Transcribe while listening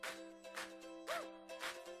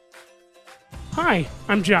Hi,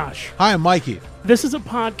 I'm Josh. Hi, I'm Mikey. This is a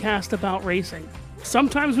podcast about racing.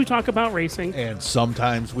 Sometimes we talk about racing. And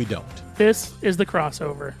sometimes we don't. This is the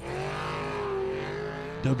crossover.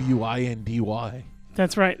 W-I-N-D-Y.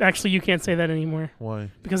 That's right. Actually, you can't say that anymore. Why?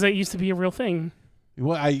 Because that used to be a real thing.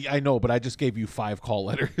 Well, I know, but I just gave you 5 call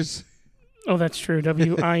letters. Oh, that's true.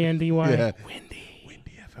 W-I-N-D-Y. Yeah. Windy.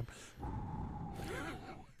 Windy FM.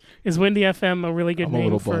 Is Windy FM a really good I'm a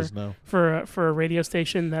name little buzzed now. for a radio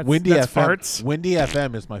station that's Windy FM. farts? Windy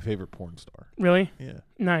FM is my favorite porn star. Really? Yeah.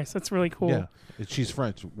 Nice. That's really cool. Yeah. She's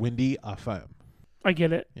French. Windy FM. I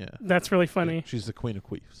get it. Yeah. That's really funny. Yeah. She's the queen of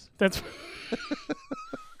queefs. That's.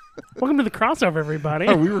 Welcome to the crossover, everybody.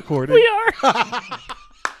 Are we recording? We are.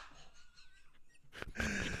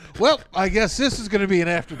 Well, I guess this is going to be an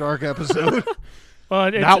After Dark episode.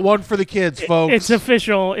 Well, Not one for the kids, folks. It's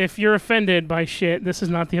official. If you're offended by shit, this is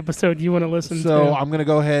not the episode you want to listen to. So I'm going to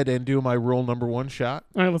go ahead and do my rule number 1 shot.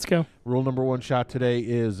 All right, let's go. Rule number 1 shot today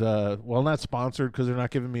is, not sponsored because they're not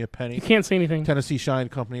giving me a penny. You can't say anything. Tennessee Shine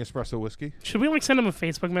Company Espresso Whiskey. Should we send them a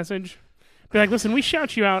Facebook message? Be like, listen, we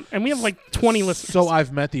shout you out, and we have 20 listeners. So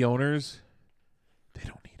I've met the owners. They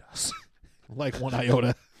don't need us. Like 1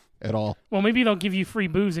 iota at all. Well, maybe they'll give you free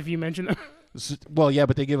booze if you mention them. Well, yeah,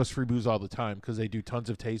 but they give us free booze all the time because they do tons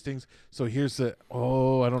of tastings. So here's the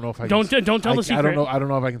I don't know if I don't tell the secret. I don't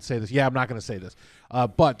know if I can say this. Yeah, I'm not going to say this.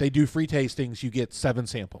 But they do free tastings. You get 7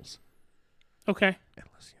 samples. Okay.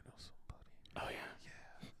 Unless you know somebody. Oh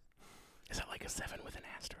yeah. Is it like a 7 with an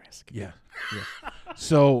asterisk? Yeah.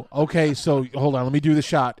 So hold on. Let me do the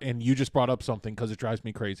shot. And you just brought up something because it drives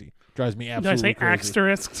me crazy. Drives me absolutely crazy. Did I say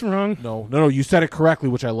asterisks wrong? No. You said it correctly,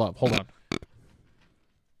 which I love. Hold on.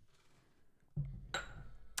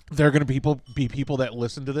 There are going to be people that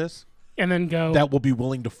listen to this and then go that will be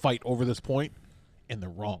willing to fight over this point, and they're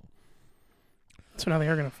wrong. So now they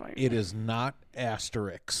are going to fight. It is not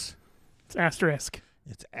asterisks. It's asterisk.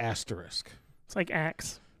 It's asterisk. It's like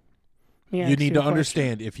axe. You need to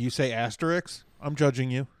understand, if you say asterisks, I'm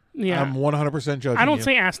judging you. Yeah. I'm 100% judging you. I don't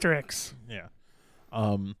say asterisks. Yeah.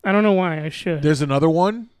 I don't know why I should. There's another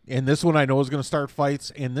one, and this one I know is going to start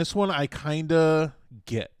fights, and this one I kind of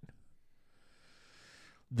get.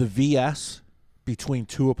 The VS between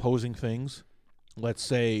 2 opposing things, let's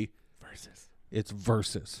say versus. It's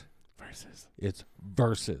versus. Versus. It's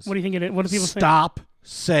versus. What do you think it is? What do people say? Stop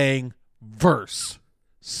saying verse.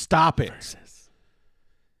 Stop it. Versus.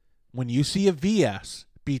 When you see a VS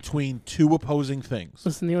between 2 opposing things,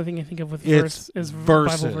 listen, the only thing I think of with it's verse is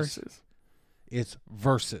versus. Bible verses. It's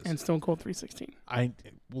verses. And Stone Cold 316.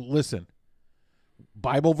 Listen,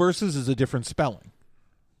 Bible verses is a different spelling.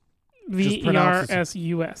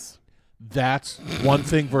 VERSUS. That's one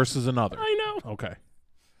thing versus another. I know. Okay.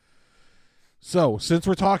 So, since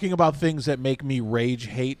we're talking about things that make me rage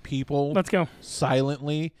hate people, let's go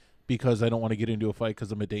silently because I don't want to get into a fight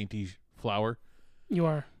because I'm a dainty flower. You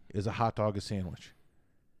are. Is a hot dog a sandwich?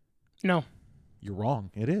 No. You're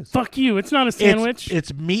wrong. It is. Fuck you. It's not a sandwich.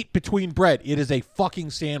 It's meat between bread. It is a fucking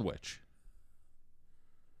sandwich.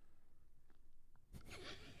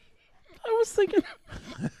 I was thinking.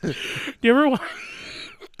 Do you ever watch?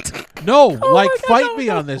 No, God, fight me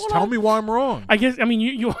on this. Tell me why I'm wrong. I guess. I mean,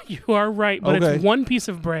 you are right, but Okay. it's 1 piece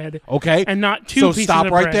of bread. Okay. And not 2 so pieces stop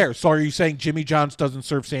of right bread. there. So are you saying Jimmy John's doesn't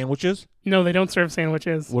serve sandwiches? No, they don't serve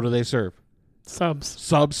sandwiches. What do they serve? Subs.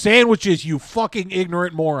 Sub sandwiches, you fucking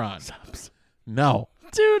ignorant moron. Subs. No.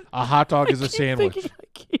 Dude. A hot dog is a sandwich. I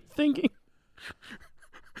keep thinking.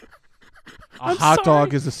 A hot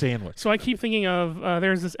dog is a sandwich. So I keep thinking of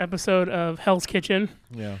there's this episode of Hell's Kitchen.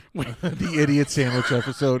 Yeah. The idiot sandwich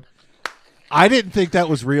episode. I didn't think that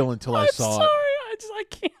was real until I saw sorry. it. I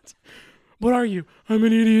can't. What are you? I'm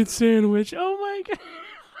an idiot sandwich. Oh my god.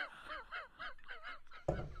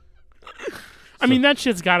 I mean, that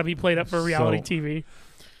shit's got to be played up for reality TV.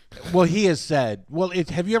 Well, he has said. Well,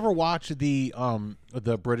 have you ever watched the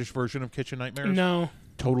British version of Kitchen Nightmares? No.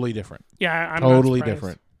 Totally different. Yeah, I'm totally not surprised.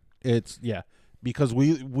 different. It's because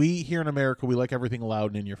we here in America we like everything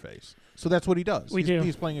loud and in your face. So that's what he does. We do.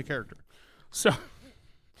 He's playing a character.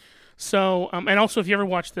 So, and also if you ever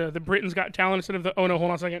watch the Britain's Got Talent instead of the hold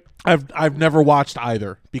on a second. I've never watched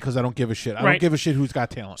either because I don't give a shit. I don't give a shit who's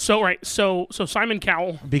got talent. So Simon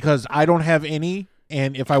Cowell. Because I don't have any,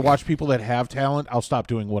 and if I watch people that have talent, I'll stop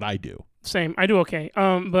doing what I do. Same. I do okay.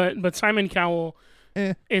 But Simon Cowell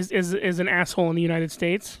is an asshole in the United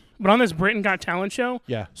States. But on this Britain Got Talent show,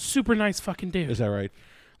 super nice fucking dude. Is that right?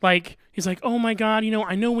 Like, he's like, oh my God,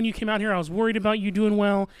 I know when you came out here, I was worried about you doing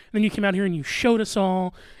well. And then you came out here and you showed us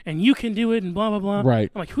all, and you can do it, and blah, blah, blah.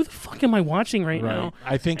 Right. I'm like, who the fuck am I watching right now?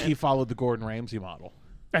 I think he followed the Gordon Ramsay model.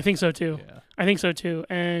 I think so too. Yeah. I think so too.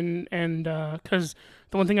 And because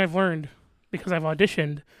the one thing I've learned because I've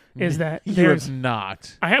auditioned, is that there's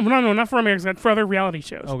not. I have no, not for American, for other reality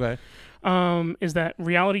shows. Okay. Is that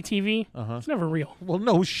reality TV? It's never real. Well,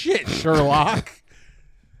 no shit, Sherlock.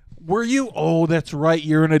 Were you? Oh, that's right.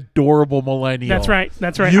 You're an adorable millennial. That's right.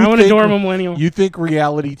 I'm an adorable millennial. You think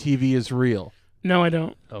reality TV is real? No, I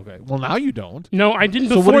don't. Okay. Well, now you don't. No, I didn't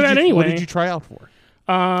before that anyway. What did you try out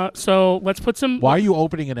for? So let's put some. Why are you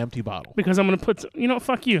opening an empty bottle? Because I'm going to put.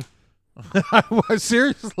 Fuck you.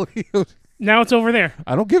 Seriously. Now it's over there.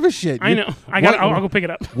 I don't give a shit. I know. I'll go pick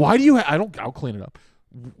it up. Why do you? I'll clean it up.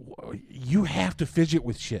 You have to fidget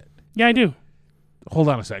with shit. Yeah, I do. Hold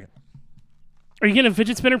on a second. Are you getting a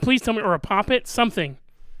fidget spinner? Please tell me, or a Pop-It, something.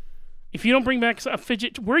 If you don't bring back a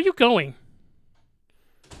fidget, where are you going?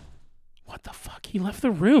 What the fuck? He left the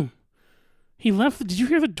room. Did you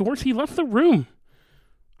hear the doors? He left the room.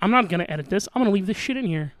 I'm not going to edit this. I'm going to leave this shit in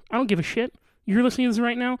here. I don't give a shit. You're listening to this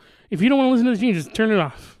right now. If you don't want to listen to this, just turn it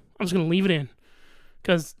off. I'm just going to leave it in.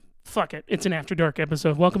 Because, fuck it. It's an After Dark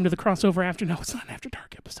episode. Welcome to the crossover after. No, it's not an After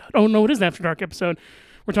Dark episode. Oh, no, it is an After Dark episode.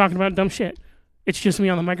 We're talking about dumb shit. It's just me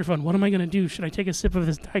on the microphone. What am I going to do? Should I take a sip of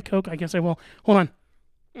this Diet Coke? I guess I will. Hold on.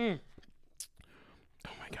 Oh,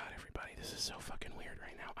 my God, everybody. This is so fucking weird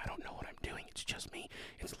right now. I don't know what I'm doing. It's just me.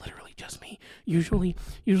 It's literally just me. Usually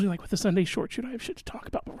like with the Sunday short shoot, I have shit to talk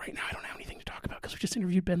about. But right now, I don't have anything to talk about because we just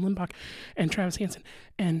interviewed Ben Limbach and Travis Hansen.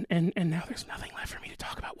 And now there's nothing left for me to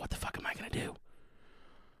talk about. What the fuck am I going to do?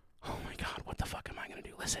 Oh, my God. What the fuck am I going to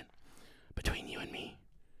do? Listen, between you and me,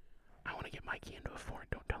 I want to get Mikey into a Ford.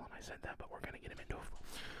 Don't tell him I said that, but we're going to get him into a Ford.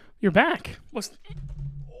 You're back.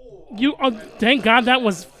 Thank God that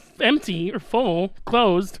was empty or full,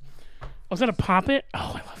 closed. Was that a Pop-It?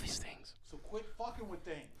 Oh, I love these things. So quit fucking with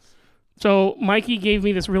things. So Mikey gave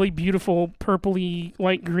me this really beautiful purpley,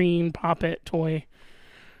 light green Pop-It toy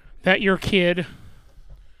that your kid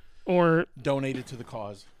or... donated to the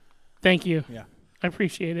cause. Thank you. Yeah. I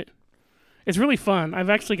appreciate it. It's really fun. I've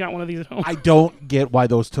actually got one of these at home. I don't get why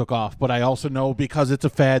those took off, but I also know because it's a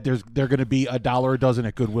fad, they're going to be $1 a dozen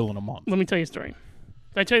at Goodwill in a month. Let me tell you a story.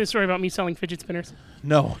 Did I tell you the story about me selling fidget spinners?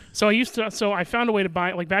 No. So I found a way to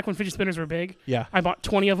buy, like back when fidget spinners were big. Yeah. I bought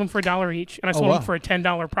 20 of them for $1 each, and I sold them for a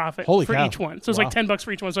 $10 profit for each one. So it's like $10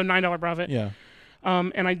 for each one, so $9 profit. Yeah.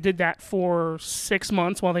 And I did that for 6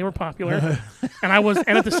 months while they were popular. and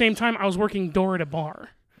at the same time, I was working door at a bar.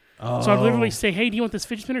 Oh. So I'd literally say, "Hey, do you want this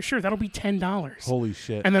fidget spinner? Sure, that'll be $10." Holy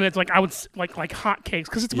shit! And then it's like I would like hotcakes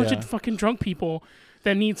because it's a bunch of fucking drunk people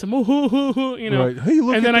that need some, you know. Right. Hey,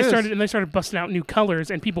 look and then at this. they started busting out new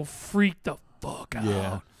colors, and people freaked the fuck out.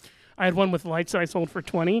 Yeah. I had one with lights that I sold for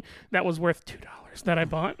 $20. That was worth $2 that I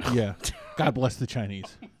bought. Yeah. God bless the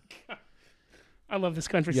Chinese. Oh, I love this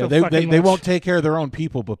country so fucking much. They won't take care of their own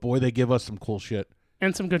people, but boy, they give us some cool shit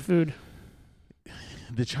and some good food.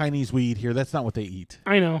 The Chinese we eat here, that's not what they eat.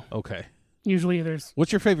 I know. Okay. Usually there's...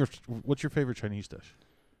 What's your favorite Chinese dish?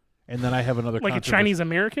 And then I have another like a Chinese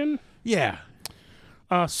American? Yeah.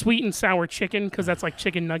 Sweet and sour chicken, because that's like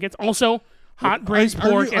chicken nuggets. Also, hot braised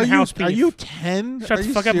pork and house beef. Are you 10? Shut the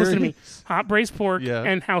fuck up, listen to me. Hot braised pork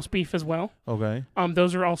and house beef as well. Okay.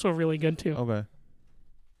 Those are also really good too. Okay.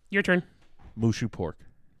 Your turn. Mushu pork.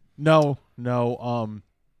 No.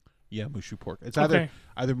 Yeah, mushu pork. It's either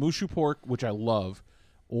mushu pork, which I love,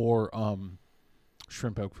 or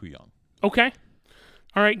shrimp au fuyang. Okay.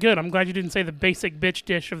 All right, good. I'm glad you didn't say the basic bitch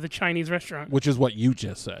dish of the Chinese restaurant. Which is what you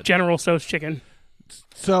just said. General Tso's chicken.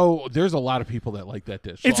 So there's a lot of people that like that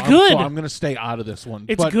dish. It's good. So I'm going to stay out of this one.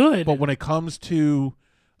 It's good. But when it comes to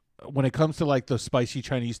like the spicy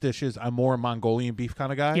Chinese dishes, I'm more a Mongolian beef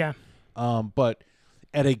kind of guy. Yeah. But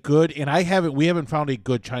at a good, and we haven't found a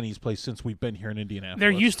good Chinese place since we've been here in Indianapolis.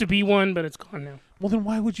 There used to be one, but it's gone now. Well, then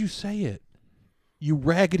why would you say it? You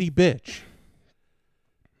raggedy bitch.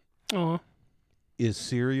 Aw. Is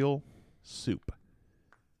cereal soup?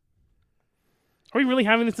 Are we really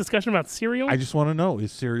having this discussion about cereal? I just want to know,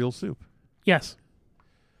 is cereal soup? Yes.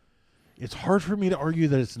 It's hard for me to argue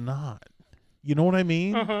that it's not. You know what I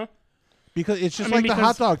mean? Uh-huh. Because it's just the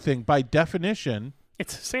hot dog thing. By definition...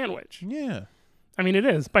 it's a sandwich. Yeah. I mean, it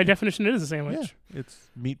is. By definition, it is a sandwich. Yeah. It's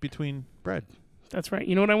meat between bread. That's right.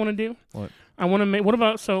 You know what I want to do? What? I want to make... what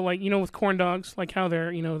about... so, like, with corn dogs, like how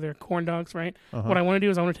they're, they're corn dogs, right? Uh-huh. What I want to do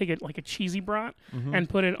is I want to take it like a cheesy brat and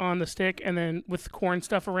put it on the stick and then with corn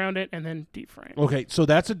stuff around it and then deep fry it. Okay, so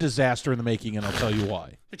that's a disaster in the making, and I'll tell you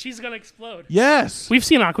why. The cheese is going to explode. Yes. We've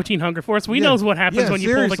seen Aqua Teen Hunger Force. We knows what happens when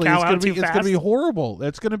you pull the cow out too fast. It's going to be horrible.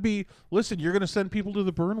 That's going to be... listen, you're going to send people to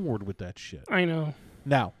the burn ward with that shit. I know.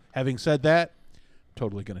 Now, having said that,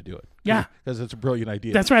 totally going to do it. Yeah. Because it's a brilliant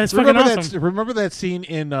idea. That's right. It's fucking awesome. Remember that scene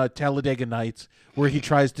in Talladega Nights where he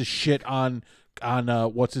tries to shit on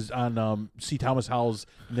C. Thomas Howell's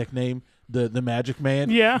nickname, the Magic Man.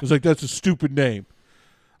 Yeah. It was like, that's a stupid name.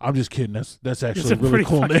 I'm just kidding. That's actually a really pretty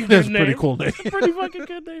cool name. fucking That's a good pretty name. cool name. It's a pretty fucking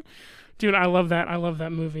good name. Dude, I love that. I love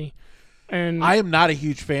that movie. And I am not a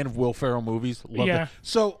huge fan of Will Ferrell movies. Love Yeah. that.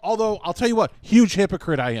 So, although I'll tell you what, huge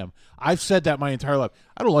hypocrite I am. I've said that my entire life.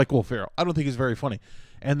 I don't like Will Ferrell. I don't think he's very funny.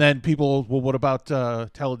 And then people, well, what about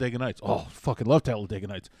Talladega Nights? Oh, fucking love Talladega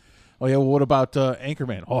Nights. Oh, yeah, well, what about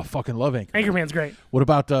Anchorman? Oh, I fucking love Anchorman. Anchorman's great. What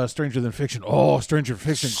about Stranger Than Fiction? Oh, Stranger Than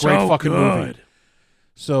Fiction, So great fucking movie. good.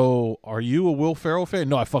 So, are you a Will Ferrell fan?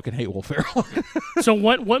 No, I fucking hate Will Ferrell. So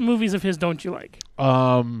what movies of his don't you like?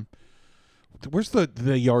 Where's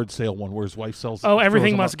the yard sale one where his wife sells? Oh,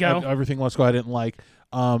 Everything throws Must them up? Go. Everything Must Go. I didn't like.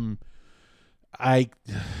 I'm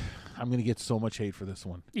gonna get so much hate for this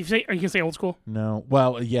one. Are you gonna say Old School? No,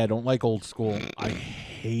 well, yeah, I don't like Old School. I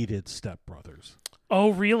hated Step Brothers.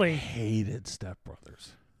 Oh, really? Hated Step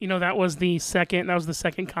Brothers. You know, that was the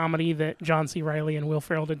second comedy that John C. Reilly and Will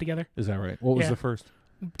Ferrell did together. Is that right? What was Yeah. the first?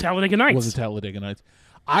 Talladega Nights. Was it Talladega Nights?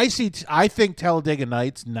 I think Talladega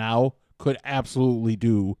Nights now could absolutely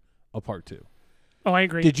do a part 2. Oh, I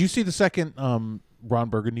agree. Did you see the second Ron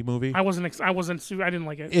Burgundy movie? I didn't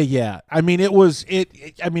like it. Yeah, I mean it was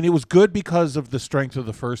good because of the strength of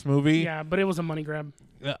the first movie. Yeah, but it was a money grab.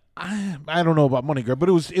 I don't know about money grab, but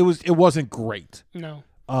it wasn't great. No.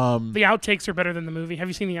 The outtakes are better than the movie. Have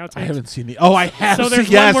you seen the outtakes? I haven't seen the. Oh, I have. So there's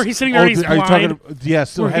yes. one where he's sitting there and he's are you blind. talking?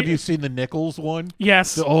 Yes. So Where have he- you seen the Nichols one?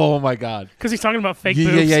 Yes. Oh my God. Because he's talking about fake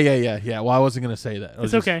Yeah, boobs. yeah. Well, I wasn't gonna say that.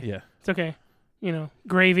 It's okay. Yeah. It's okay. You know,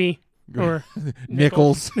 gravy or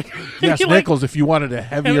Nichols. Yes, You like- Nichols. If you wanted a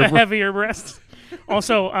heavier. a heavier breast.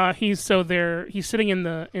 Also, he's sitting in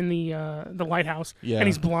the lighthouse, Yeah. and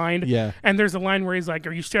he's blind. Yeah. And there's a line where he's like,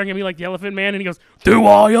 "Are you staring at me like the Elephant Man?" And he goes, "Do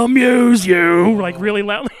I amuse you?" Like really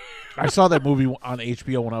loudly. I saw that movie on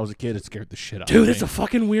HBO when I was a kid. It scared the shit out of me. Dude, it's a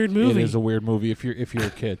fucking weird movie. It is a weird movie if you're a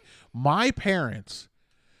kid. My parents,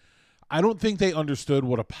 I don't think they understood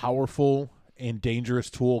what a powerful and dangerous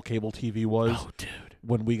tool cable TV was. Oh, dude.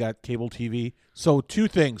 When we got cable TV. So 2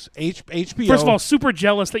 things. HBO. First of all, super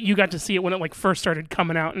jealous that you got to see it when it like first started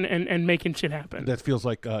coming out and making shit happen. That feels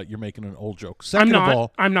like you're making an old joke. I'm Second not. of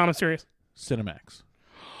all, I'm serious. Cinemax.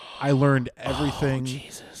 I learned everything. Oh,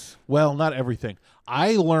 Jesus. Well, not everything.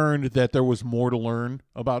 I learned that there was more to learn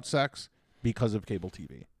about sex because of cable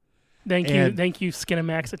TV. Thank you,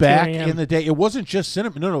 Skinamax at 2 Back a.m. in the day, it wasn't just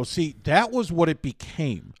cinema. No. See, that was what it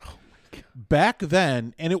became. Oh my God. Back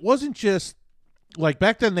then, and it wasn't just like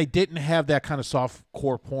back then. They didn't have that kind of soft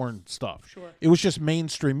core porn stuff. Sure. It was just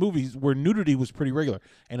mainstream movies where nudity was pretty regular.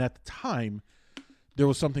 And at the time, there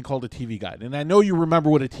was something called a TV guide. And I know you remember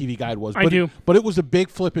what a TV guide was. I do. But it was a big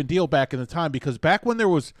flipping deal back in the time because back when there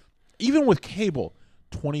was, even with cable,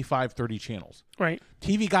 25, 30 channels. Right.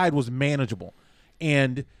 TV guide was manageable.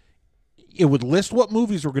 And it would list what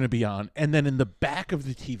movies were going to be on. And then in the back of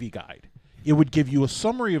the TV guide, it would give you a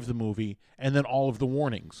summary of the movie and then all of the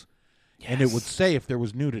warnings. Yes. And it would say if there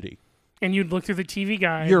was nudity. And you'd look through the TV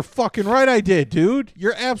guide. You're fucking right I did, dude.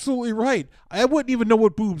 You're absolutely right. I wouldn't even know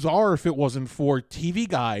what boobs are if it wasn't for TV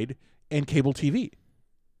guide and cable TV.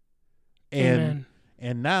 Amen.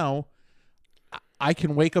 And now I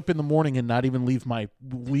can wake up in the morning and not even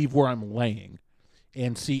leave where I'm laying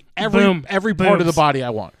and see every part of the body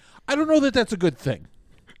I want. I don't know that that's a good thing.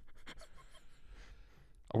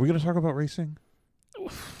 Are we going to talk about racing?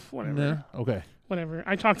 Whatever. No? Okay. Whatever.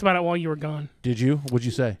 I talked about it while you were gone. Did you? What'd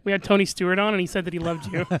you say? We had Tony Stewart on, and he said that he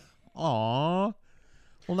loved you. Aw.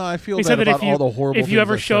 Well, no, I feel He bad said that about all the horrible if you things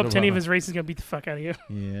ever I've show said up to any of about his races, he's going to beat the fuck out of you.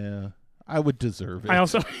 him. Yeah. I would deserve it. I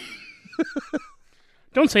also...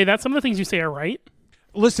 Don't say that. Some of the things you say are right.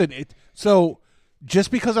 Listen, so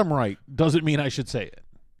just because I'm right doesn't mean I should say it.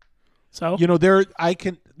 So? You know, I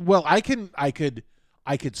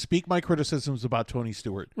could speak my criticisms about Tony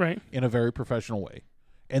Stewart Right. in a very professional way.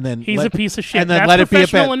 And then he's a piece of shit. And then That's let it be at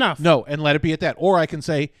professional that. enough. No, and let it be at that. Or I can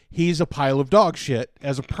say he's a pile of dog shit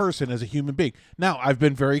as a person, as a human being. Now, I've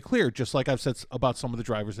been very clear, just like I've said about some of the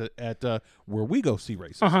drivers at where we go see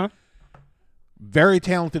races. Uh-huh. Very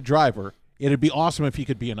talented driver. It'd be awesome if he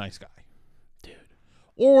could be a nice guy. Dude.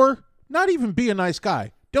 Or not even be a nice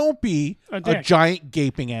guy. Don't be a giant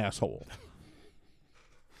gaping asshole.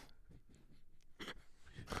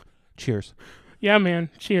 Cheers. Yeah, man.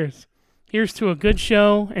 Cheers. Here's to a good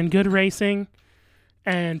show and good racing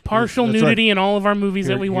and partial That's nudity right. in all of our movies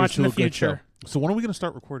that we Here's watch in to the a good future. show. So when are we going to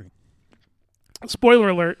start recording? Spoiler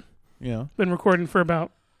alert. Yeah. Been recording for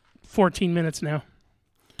about 14 minutes now.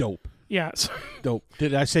 Dope. Yeah. So Dope.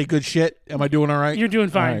 Did I say good shit? Am I doing all right? you're doing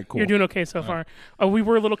fine. All right, cool. You're doing okay so far. We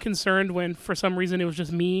were a little concerned when, for some reason, it was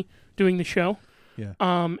just me doing the show. Yeah.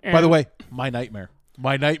 And By the way, my nightmare.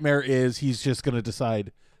 My nightmare is he's just going to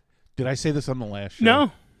decide. Did I say this on the last show?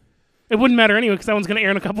 No. It wouldn't matter anyway because that one's going to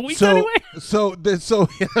air in a couple weeks anyway. So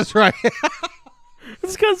yeah, that's right.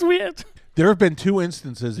 It's because There have been 2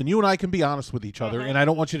 instances, and you and I can be honest with each other, and I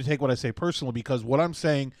don't want you to take what I say personally because what I'm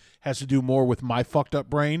saying has to do more with my fucked up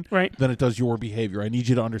brain than it does your behavior. I need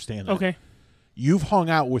you to understand that. Okay. You've hung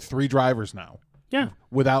out with 3 drivers now. Yeah.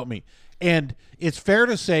 Without me. And it's fair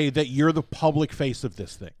to say that you're the public face of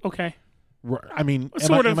this thing. Okay. I mean,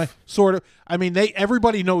 Sort of. I mean,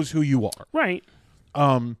 everybody knows who you are. Right.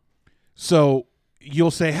 So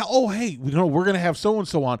you'll say, "Oh, hey, we're going to have so and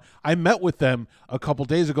so on." I met with them a couple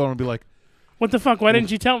days ago, and I'll be like, "What the fuck? Why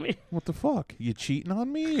didn't you tell me?" What the fuck? You cheating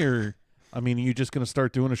on me, or I mean, are you just going to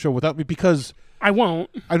start doing a show without me? Because I won't.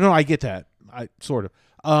 I know I get that. I sort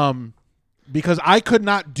of. Because I could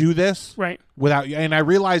not do this without you, and I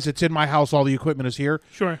realize it's in my house. All the equipment is here.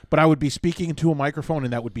 Sure. But I would be speaking into a microphone,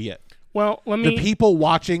 and that would be it. Well, the people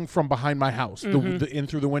watching from behind my house, in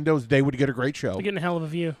through the windows, they would get a great show. They're getting a hell of a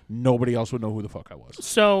view. Nobody else would know who the fuck I was.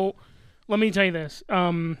 So, let me tell you this,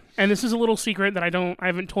 and this is a little secret that I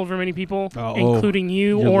haven't told very many people, including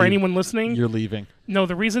you or anyone listening. You're leaving. No,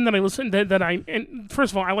 the reason that I listen and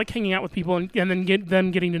first of all, I like hanging out with people and then get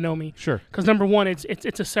them getting to know me. Sure. Because number one,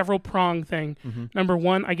 it's a several prong thing. Mm-hmm. Number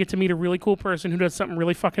one, I get to meet a really cool person who does something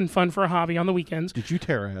really fucking fun for a hobby on the weekends. Did you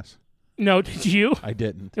tear ass? No, did you? I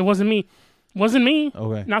didn't. It wasn't me. Wasn't me.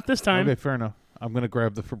 Okay. Not this time. Okay, fair enough. I'm gonna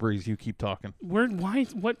grab the Febreze. You keep talking. Why?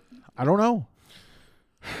 What? I don't know.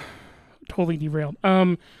 Totally derailed.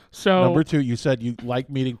 So number 2, you said you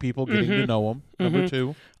like meeting people, getting to know them. Number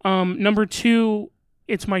 2. Number 2,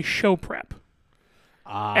 it's my show prep.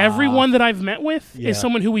 Everyone that I've met with is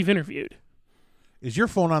someone who we've interviewed. Is your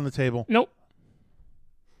phone on the table? Nope.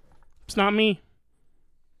 It's not me.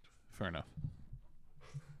 Fair enough.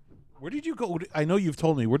 Where did you go? I know you've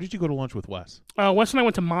told me. Where did you go to lunch with Wes? Wes and I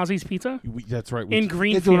went to Mozzie's Pizza. That's right. In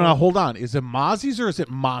Greenfield. No, hold on. Is it Mozzie's or is it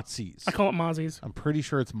Mozzie's? I call it Mozzie's. I'm pretty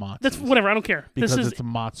sure it's Mozzie's. That's whatever. I don't care. Because it's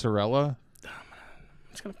mozzarella. I'm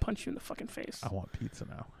just going to punch you in the fucking face. I want pizza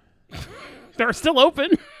now. They're still open.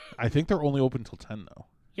 I think they're only open till 10, though.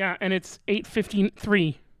 Yeah, and it's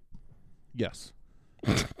 8:53. Yes.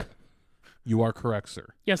 You are correct, sir.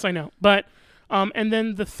 Yes, I know. But, and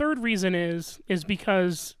then the third reason is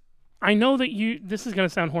because I know that this is going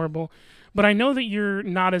to sound horrible, but I know that you're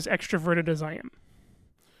not as extroverted as I am.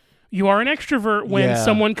 You are an extrovert when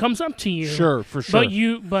someone comes up to you. Sure, for sure.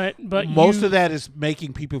 But most of that is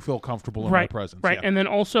making people feel comfortable in my presence. Right. Yeah. And then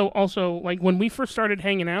also like when we first started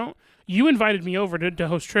hanging out, you invited me over to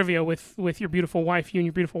host trivia with your beautiful wife, you and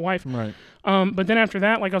your beautiful wife. Right. But then after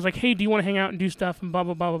that, like I was like, hey, do you want to hang out and do stuff and blah,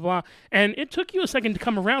 blah, blah, blah, blah. And it took you a second to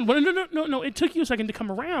come around. But no. It took you a second to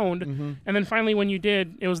come around. Mm-hmm. And then finally when you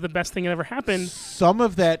did, it was the best thing that ever happened. Some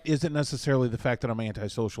of that isn't necessarily the fact that I'm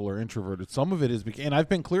antisocial or introverted. Some of it is, and I've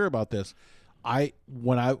been clear about this. At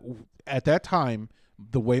that time,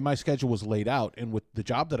 the way my schedule was laid out and with the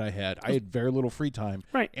job that I had very little free time.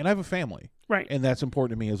 Right. And I have a family. Right. And that's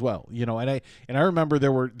important to me as well. You know, and I remember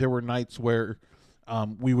there were nights where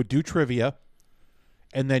we would do trivia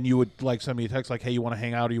and then you would like send me a text like, hey, you want to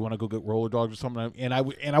hang out or you want to go get roller dogs or something? And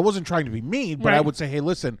I wasn't trying to be mean, but I would say, hey,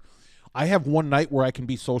 listen, I have one night where I can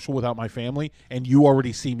be social without my family and you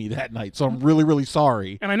already see me that night. So I'm really, really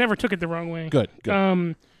sorry. And I never took it the wrong way. Good.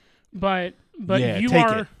 But yeah, you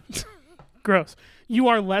are gross. You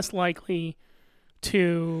are less likely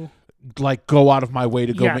to like go out of my way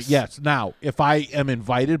to go. Yes. Now, if I am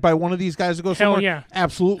invited by one of these guys to go somewhere,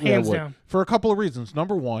 absolutely Hands I would. down. For a couple of reasons.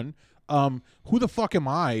 Number one, who the fuck am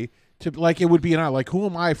I to like? It would be who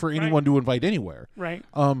am I for anyone to invite anywhere? Right.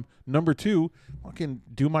 Number two, fucking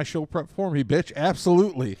do my show prep for me, bitch.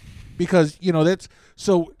 Absolutely, because that's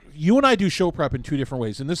so. You and I do show prep in 2 different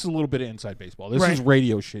ways, and this is a little bit of inside baseball. This is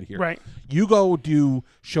radio shit here. Right. You go do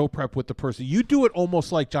show prep with the person. You do it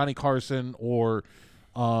almost like Johnny Carson or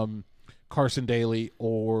Carson Daly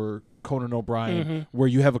or Conan O'Brien, where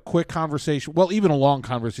you have a quick conversation. Well, even a long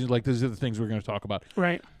conversation, like these are the things we're going to talk about.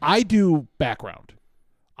 Right. I do background.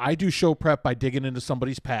 I do show prep by digging into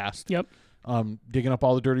somebody's past. Yep. Digging up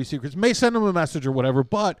all the dirty secrets. May send them a message or whatever,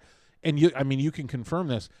 but... And you can confirm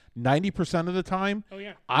this. 90% of the time,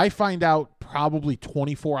 I find out probably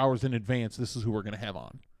 24 hours in advance. This is who we're going to have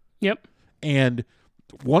on. Yep. And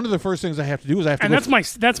one of the first things I have to do is I have to. And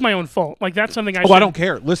that's my own fault. Like that's something I. I don't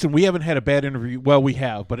care. Listen, we haven't had a bad interview. Well, we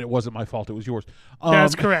have, but it wasn't my fault. It was yours.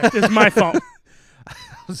 That's correct. It's my fault.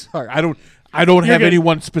 I'm sorry. I don't have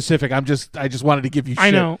anyone specific. I just wanted to give you. I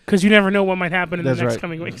know because you never know what might happen in the next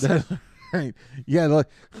coming weeks. Right. Yeah,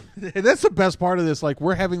 that's the best part of this. Like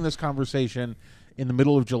we're having this conversation in the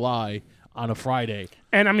middle of July. on a Friday.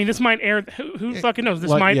 And I mean, this might air. Who fucking knows?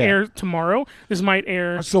 This might air tomorrow. This might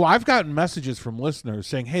air. So I've gotten messages from listeners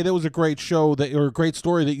saying, "Hey, that was a great show or a great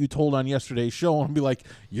story that you told on yesterday's show." And I'll be like,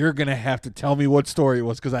 "You're gonna have to tell me what story it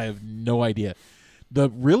was because I have no idea."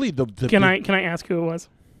 Can I ask who it was?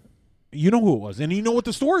 You know who it was, and you know what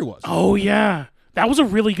the story was. Oh yeah. That was a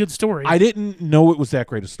really good story. I didn't know it was that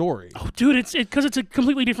great a story. Oh, dude, it's because it's a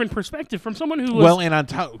completely different perspective from someone who was... Well, and on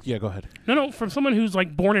top... Yeah, go ahead. No, from someone who's,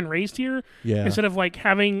 like, born and raised here. Yeah. Instead of, like,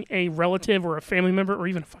 having a relative or a family member or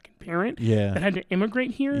even a fucking parent that had to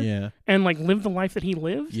immigrate here and, like, live the life that he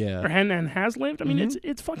lived and has lived. I mean,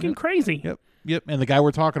 it's fucking crazy. Yep. And the guy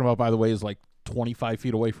we're talking about, by the way, is, like, 25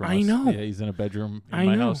 feet away from us. I know. Yeah, he's in a bedroom in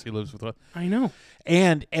my house. He lives with us. I know.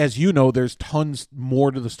 And as you know, there's tons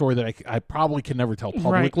more to the story that I probably can never tell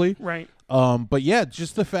publicly. Right. But yeah,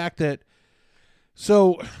 just the fact that...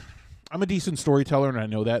 So, I'm a decent storyteller, and I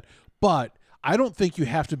know that. But I don't think you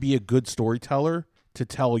have to be a good storyteller to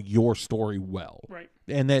tell your story well. Right.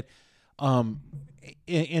 And that...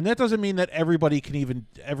 and that doesn't mean that everybody can even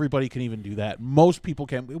do that. Most people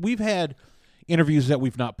can. We've had interviews that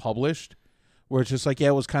we've not published where it's just like, yeah,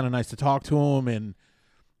 it was kind of nice to talk to him, and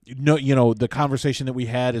the conversation that we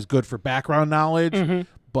had is good for background knowledge,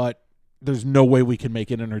 but there's no way we can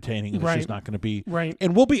make it entertaining. It's just not going to be. Right.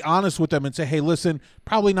 And we'll be honest with them and say, hey, listen,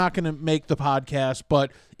 probably not going to make the podcast,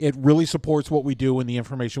 but it really supports what we do and the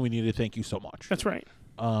information we need to thank you so much. That's right.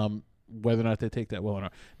 Whether or not they take that well or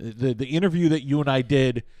not. The interview that you and I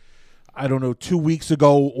did, I don't know, 2 weeks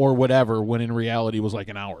ago or whatever, when in reality was like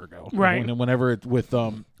an hour ago. Right. Whenever it with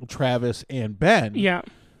Travis and Ben. Yeah.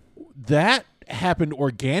 That happened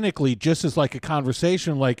organically, just as like a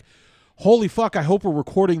conversation, like, holy fuck, I hope we're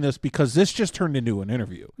recording this because this just turned into an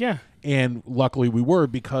interview. Yeah. And luckily we were,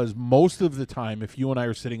 because most of the time, if you and I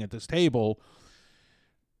are sitting at this table,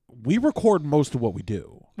 we record most of what we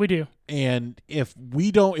do. We do. And if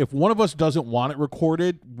one of us doesn't want it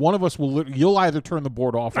recorded, one of us you'll either turn the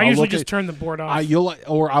board off. I usually just turn the board off.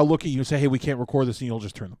 I'll look at you and say, hey, we can't record this, and you'll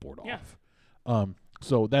just turn the board off.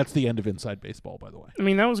 So that's the end of Inside Baseball, by the way. I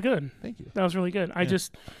mean, that was good. Thank you. That was really good. Yeah.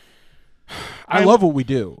 I love what we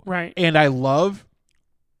do. Right. And I love,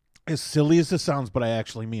 as silly as this sounds, but I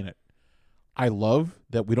actually mean it, I love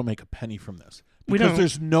that we don't make a penny from this. Because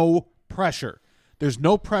there's no pressure. There's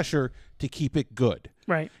no pressure to keep it good.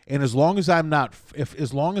 Right. And as long as I am not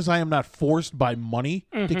forced by money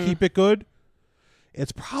to keep it good,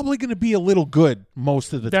 it's probably going to be a little good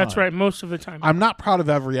most of the time. That's right, most of the time. I'm not proud of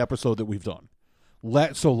every episode that we've done.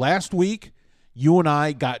 So last week, you and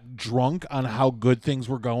I got drunk on how good things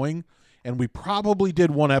were going, and we probably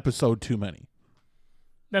did one episode too many.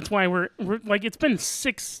 That's why we're like, it's been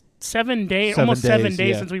 7 days, almost 7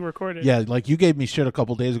 days since we recorded. Yeah, like you gave me shit a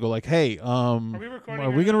couple days ago, like, hey, are we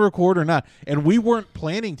going to record or not? And we weren't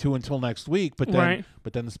planning to until next week, but then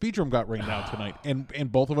the speed room got rained out tonight,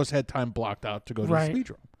 and both of us had time blocked out to go to the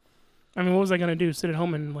speed room. I mean, what was I going to do? Sit at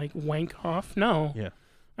home and like wank off? No. Yeah.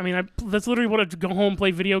 I mean, that's literally what I'd go home, play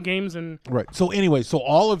video games, and... Right. So anyway,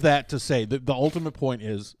 all of that to say, the ultimate point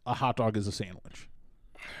is a hot dog is a sandwich.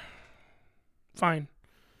 Fine.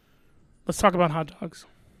 Let's talk about hot dogs.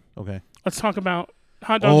 Okay. Let's talk about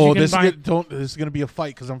hot dogs you can buy... this is going to be a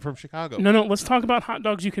fight because I'm from Chicago. No. Let's talk about hot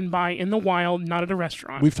dogs you can buy in the wild, not at a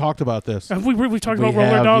restaurant. We've talked about this. We've talked about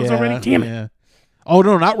roller dogs already? Damn it. Oh,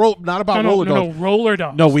 no, not about roller dogs. No, roller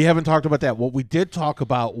dogs. No, we haven't talked about that. What we did talk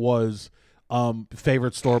about was...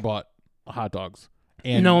 favorite store-bought hot dogs.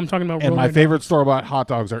 And, no, I'm talking about and roller my dogs. favorite store-bought hot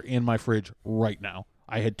dogs are in my fridge right now.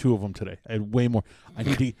 I had 2 of them today. I had way more. I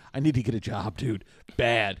need to get a job, dude.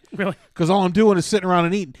 Bad. Really? Because all I'm doing is sitting around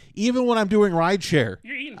and eating. Even when I'm doing rideshare,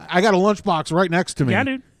 you're eating. I got a lunchbox right next to me. Yeah,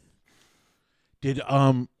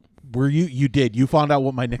 dude. You found out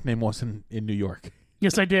what my nickname was in New York?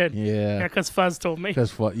 Yes, I did. Yeah. Because Fuzz told me.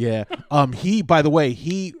 Yeah. By the way,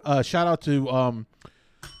 shout out to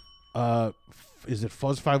is it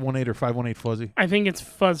Fuzz 518 or 518 Fuzzy? I think it's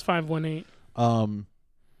Fuzz 518.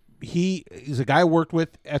 He's a guy I worked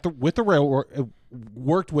with at the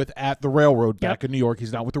railroad back in New York.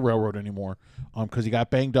 He's not with the railroad anymore because he got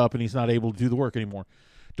banged up and he's not able to do the work anymore.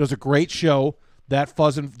 Does a great show. That's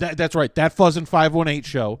right. That Fuzz and 518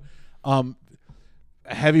 show. A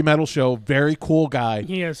heavy metal show. Very cool guy.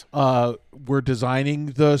 He is. We're designing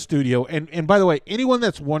the studio. And by the way, anyone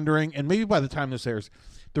that's wondering, and maybe by the time this airs,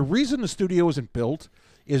 the reason the studio isn't built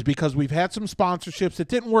is because we've had some sponsorships that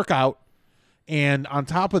didn't work out. And on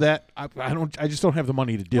top of that, I just don't have the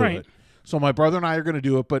money to do it. So my brother and I are going to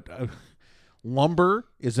do it, but lumber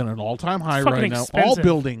is in an all-time high right now.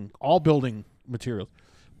 Expensive. All building materials.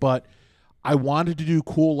 But I wanted to do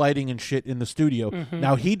cool lighting and shit in the studio. Mm-hmm.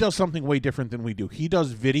 Now he does something way different than we do. He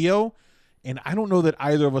does video and I don't know that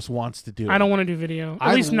either of us wants to do it. I don't want to do video.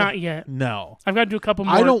 At least not yet. No. I've got to do a couple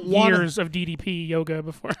more years of DDP yoga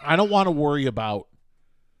before. I don't want to worry about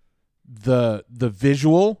the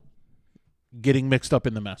visual getting mixed up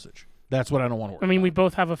in the message. That's what I don't want to worry about. I mean, we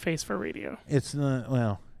both have a face for radio. It's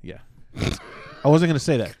yeah. I wasn't going to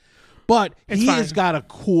say that. But he has got a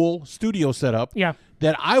cool studio setup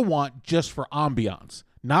that I want just for ambiance.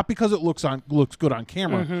 Not because it looks good on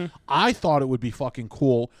camera. Mm-hmm. I thought it would be fucking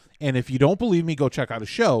cool. And if you don't believe me, go check out a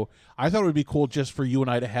show. I thought it would be cool just for you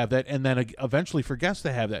and I to have that, and then eventually for guests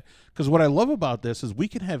to have that. Because what I love about this is we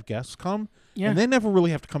can have guests come, and they never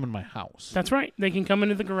really have to come in my house. That's right. They can come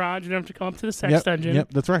into the garage. You don't have to come up to the sex dungeon. Yep,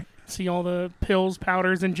 that's right. See all the pills,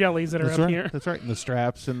 powders, and jellies that are up here. That's right. And the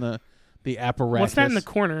straps and the apparatus. What's that in the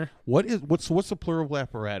corner? What's the plural of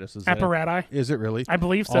apparatus? Is Apparati. Is it really? I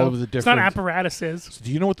believe so. All of the different... It's not apparatuses. So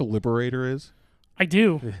do you know what the Liberator is? I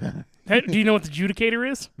do. Do you know what the Adjudicator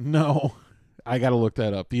is? No. I got to look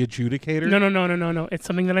that up. The Adjudicator? No. It's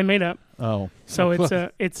something that I made up. Oh. So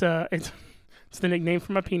it's the nickname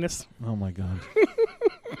for my penis. Oh my God.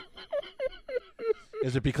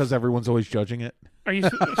 Is it because everyone's always judging it? Are you?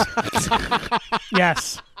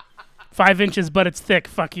 Yes. 5 inches, but it's thick.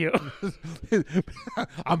 Fuck you.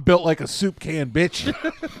 I'm built like a soup can, bitch.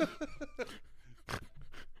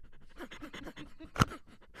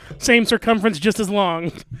 Same circumference, just as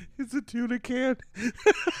long. It's a tuna can.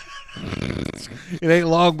 It ain't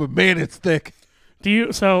long, but man, it's thick. Do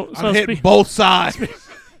you? So I'm hitting both sides.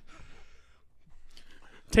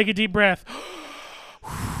 Take a deep breath.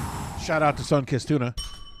 Shout out to Sunkissed Tuna.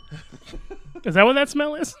 Is that what that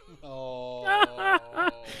smell is?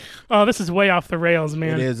 Oh, this is way off the rails,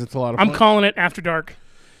 man. It is. It's a lot of fun. I'm calling it After Dark.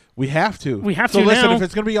 We have to. So listen, now. If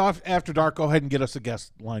it's going to be off After Dark, go ahead and get us a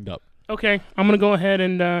guest lined up. Okay. I'm going to go ahead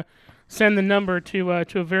and send the number to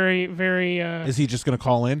a very, very... Is he just going to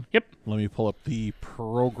call in? Yep. Let me pull up the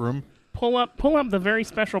program. Pull up the very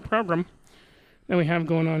special program that we have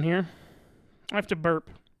going on here. I have to burp.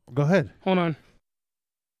 Go ahead. Hold on.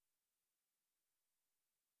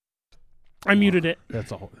 I muted it.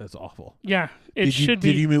 That's awful. Yeah, it should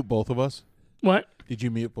be. Did you mute both of us? What? Did you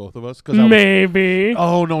mute both of us? Maybe.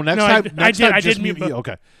 Oh no! Next time, I just did mute you.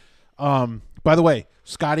 Okay. By the way,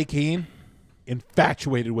 Scotty Keene,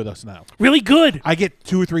 infatuated with us now. Really good. I get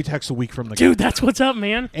 2 or 3 texts a week from the dude. guy. That's what's up,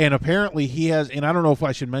 man. And apparently he has, and I don't know if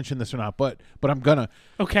I should mention this or not, but I'm gonna.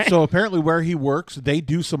 Okay. So apparently where he works, they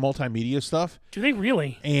do some multimedia stuff. Do they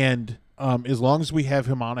really? And as long as we have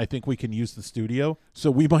him on, I think we can use the studio.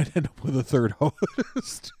 So we might end up with a third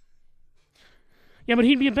host. Yeah, but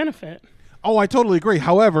he'd be a benefit. Oh, I totally agree.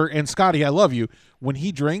 However, and Scotty, I love you. When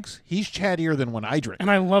he drinks, he's chattier than when I drink.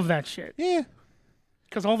 And I love that shit. Yeah.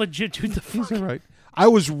 Because all the dude, the fuck. He's all right. I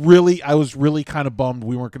was really kind of bummed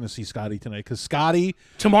we weren't going to see Scotty tonight because Scotty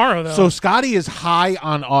tomorrow though. So Scotty is high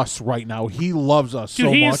on us right now. He loves us so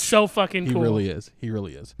much. Dude, he is so fucking cool. He really is. He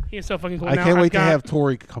really is. He is so fucking cool. I can't wait to have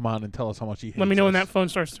Tori come on and tell us how much he hates Let me know when us. that phone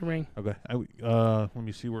starts to ring. Okay. Let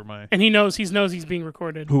me see where my. And he knows he's being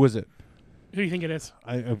recorded. Who is it? Who do you think it is?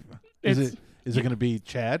 Is it going to be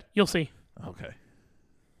Chad? You'll see. Okay.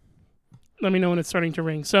 Let me know when it's starting to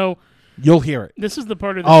ring. So. You'll hear it. This is the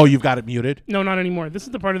part of the show. You've got it muted? No, not anymore. This is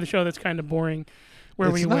the part of the show that's kind of boring.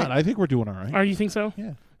 It's not. I think we're doing all right. Oh, you think so?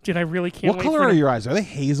 Yeah. Dude, I really can't wait. What color are your eyes? Are they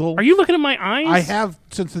hazel? Are you looking at my eyes? I have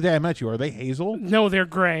since the day I met you. Are they hazel? No, they're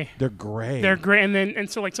gray. They're gray. They're gray.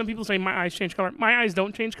 And so like some people say my eyes change color. My eyes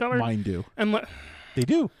don't change color. Mine do. They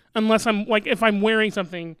do. Unless I'm like if I'm wearing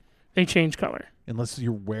something, they change color. Unless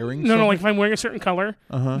you're wearing No, like if I'm wearing a certain color,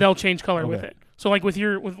 they'll change color with it. So like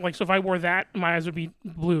so if I wore that, my eyes would be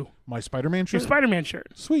blue. My Spider-Man shirt? Your Spider-Man shirt.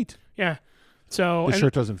 Sweet. Yeah. So the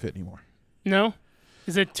shirt doesn't fit anymore. No?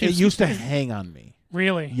 Is it too It used to hang on me.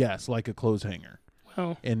 Really? Yes, like a clothes hanger.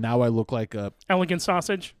 Well. And now I look like a elegant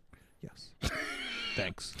sausage? Yes.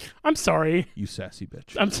 Thanks. I'm sorry. You sassy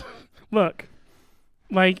bitch. Look.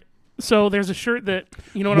 Like so there's a shirt that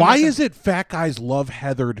you know what Why is it fat guys love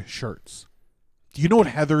heathered shirts? Do you know what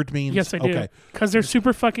heathered means? Yes, I do. Okay. Because they're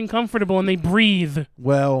super fucking comfortable and they breathe.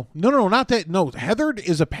 Well, no, not that. No, heathered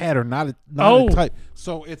is a pattern, not a type.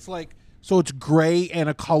 So it's it's gray and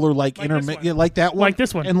a color like intermittent, like that one, like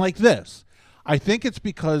this one, and like this. I think it's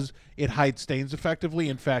because it hides stains effectively,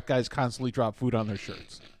 and fat guys constantly drop food on their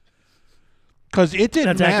shirts. Because it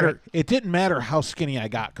didn't matter. Accurate. It didn't matter how skinny I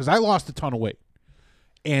got because I lost a ton of weight,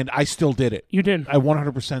 and I still did it. You did. I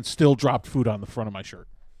 100% still dropped food on the front of my shirt.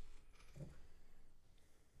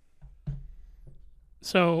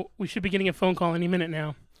 So we should be getting a phone call any minute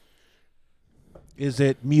now. Is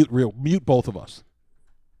it mute both of us?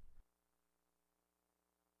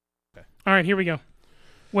 Okay. All right, here we go.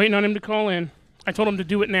 Waiting on him to call in. I told him to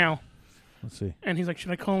do it now. Let's see. And he's like,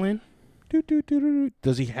 should I call in?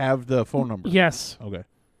 Does he have the phone number? Yes. Okay.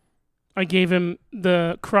 I gave him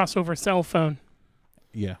the crossover cell phone.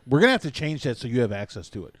 Yeah. We're going to have to change that so you have access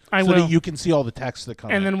to it. I so will. that you can see all the texts that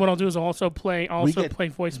come And in. then what I'll do is I'll play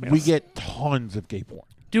voicemails. We get tons of gay porn.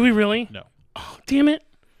 Do we really? No. Oh, damn it.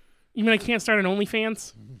 You mean I can't start an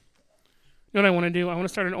OnlyFans? You know what I want to do? I want to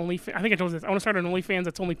start an OnlyFans. I think I told you this. I want to start an OnlyFans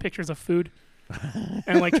that's only pictures of food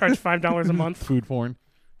and like charge $5 a month. Food porn.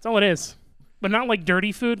 That's all it is. But not like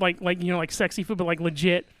dirty food, like sexy food, but like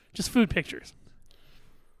legit, just food pictures.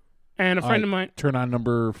 And a friend of mine. Turn on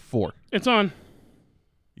number 4. It's on.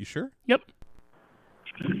 You sure? Yep.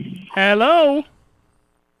 Hello.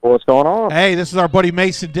 What's going on? Hey, this is our buddy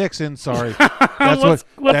Mason Dixon. Sorry.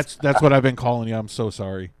 That's that's what I've been calling you. I'm so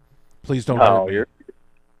sorry. Please don't hurt me.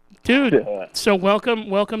 Dude, so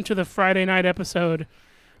welcome to the Friday night episode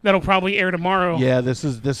that'll probably air tomorrow. Yeah, this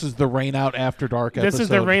is the Rain Out After Dark episode. This is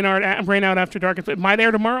the Rain Out After Dark. It might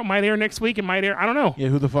air tomorrow, it might air next week, it might air, I don't know. Yeah,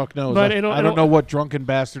 who the fuck knows? But I don't know what drunken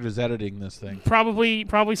bastard is editing this thing.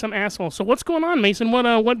 Probably some asshole. So what's going on, Mason?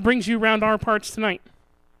 What brings you around our parts tonight?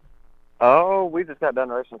 Oh, we just got done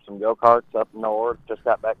racing some go-karts up north. Just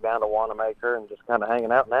got back down to Wanamaker and just kind of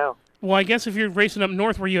hanging out now. Well, I guess if you're racing up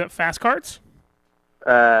north, were you at Fast Carts?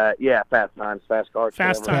 Yeah, Fast Times, Fast Carts.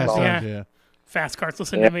 Fast Times, yeah. Fast Carts,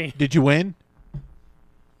 listen to me. Did you win?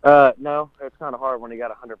 No, it's kind of hard when you got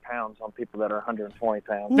 100 pounds on people that are 120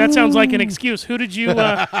 pounds. That sounds like an excuse. Who'd you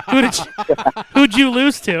lose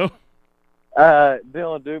to?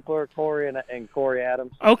 Dylan Dupler, Corey, and Corey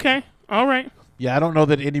Adams. Okay, all right. Yeah, I don't know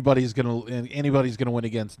that anybody's gonna win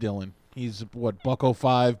against Dylan. He's what,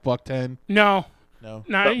 $105, $110? No.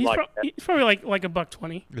 He's probably like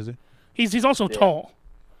 $120. Is he? He's also tall.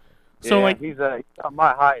 So yeah, like he's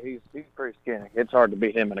my height. He's pretty skinny. It's hard to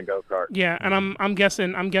beat him in a go-kart. Yeah, and I'm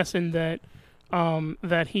guessing that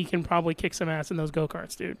that he can probably kick some ass in those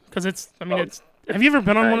go-karts, dude. Because it's have you ever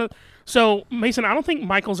been on one of? So Mason, I don't think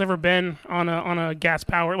Michael's ever been on a gas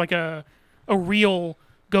power, like a real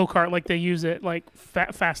go-kart like they use it like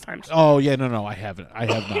Fast Times. Oh yeah, no, I haven't. I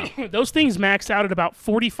have not. Those things max out at about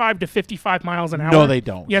 45 to 55 miles an hour. No, they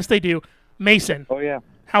don't. Yes, they do. Mason. Oh yeah.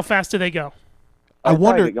 How fast do they go? I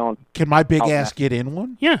wonder, can my big ass get in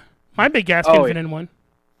one? Yeah, my big ass can fit in one.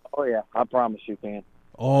 Oh yeah, I promise you can.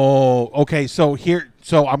 Oh, okay. So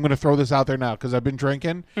I'm going to throw this out there now because I've been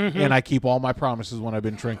drinking and I keep all my promises when I've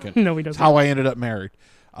been drinking. No, he doesn't. It's how I ended up married.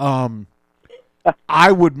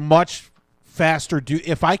 I would much faster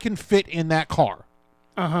if I can fit in that car.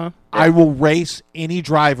 I will race any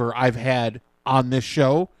driver I've had on this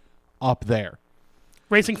show up there.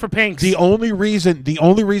 Racing for pinks. The only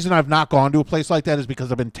reason I've not gone to a place like that is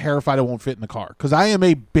because I've been terrified I won't fit in the car because I am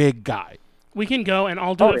a big guy. We can go and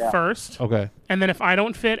I'll do it first. Okay. And then if I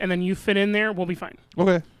don't fit and then you fit in there, we'll be fine.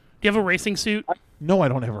 Okay. Do you have a racing suit? No, I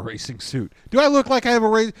don't have a racing suit. Do I look like I have a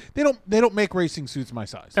race? They don't make racing suits my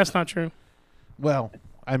size. That's not true. Well,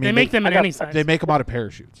 I mean they make them in any size. They make them out of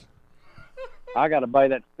parachutes. I got a buddy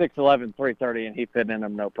that's 6'11", 330, and he fit in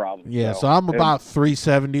them no problem. Yeah, so I'm about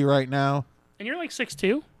 370 right now. And you're like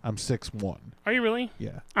 6'2"? I'm 6'1". Are you really?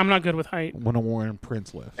 Yeah. I'm not good with height. When I'm wearing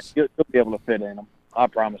Prince lifts. You'll be able to fit in them. I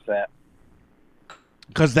promise that.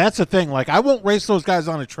 Because that's the thing. Like, I won't race those guys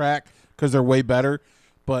on a track because they're way better,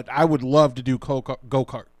 but I would love to do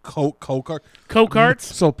go-karts.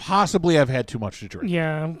 So possibly I've had too much to drink.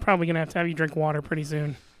 Yeah, I'm probably going to have you drink water pretty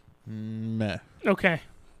soon. Meh. Okay.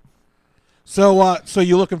 So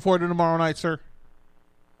you looking forward to tomorrow night, sir?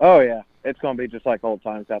 Oh, yeah. It's going to be just like old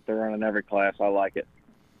times out there running every class. I like it.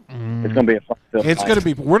 It's going to be a fun night. It's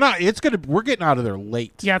going to be. We're getting out of there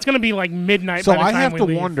late. Yeah, it's going to be like midnight. So by the I time have we to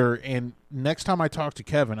leave. wonder. And next time I talk to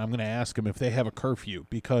Kevin, I'm going to ask him if they have a curfew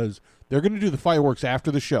because they're going to do the fireworks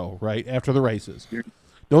after the show, right after the races.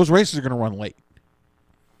 Those races are going to run late.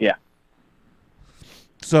 Yeah.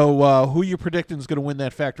 So who you predicting is going to win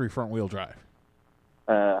that factory front wheel drive?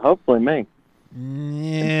 Hopefully me.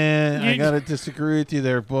 Yeah, I gotta disagree with you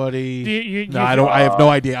there, buddy. No, I don't. I have no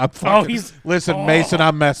idea. I'm fucking. Listen, Mason,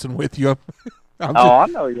 I'm messing with you. I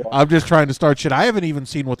know you are. I'm just trying to start shit. I haven't even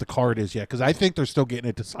seen what the card is yet because I think they're still getting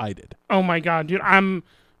it decided. Oh my god, dude!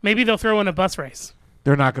 Maybe they'll throw in a bus race.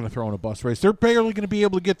 They're not going to throw in a bus race. They're barely going to be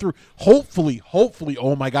able to get through. Hopefully.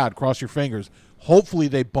 Oh my god, cross your fingers. Hopefully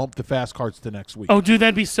they bump the fast carts to next week. Oh, dude,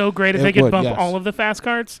 that'd be so great if they could bump all of the fast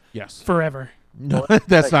carts. Yes. Forever. No,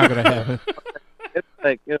 that's not going to happen.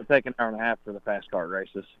 It'll take an hour and a half for the fast car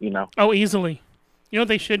races, you know. Oh, easily. You know what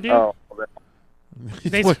they should do? Oh,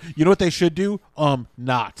 you know what they should do?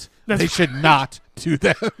 Not. They should not do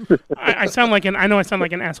that. I know I sound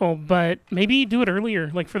like an asshole, but maybe do it earlier,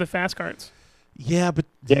 like for the fast carts. Yeah, but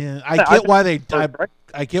Yeah. I get why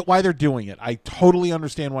I get why they're doing it. I totally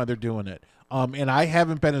understand why they're doing it. And I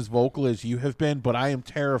haven't been as vocal as you have been, but I am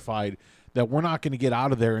terrified that we're not going to get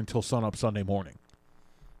out of there until sunup Sunday morning.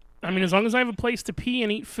 I mean, as long as I have a place to pee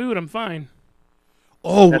and eat food, I'm fine.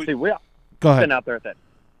 Oh, Now, see, we've go ahead. been out there at that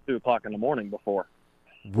 2 o'clock in the morning before.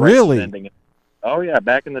 Really? Oh yeah,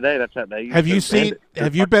 back in the day, that's that day. Have you seen?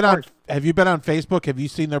 Have you been on Facebook? Have you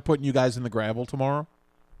seen they're putting you guys in the gravel tomorrow?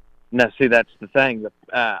 No, see, that's the thing.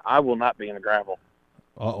 I will not be in the gravel.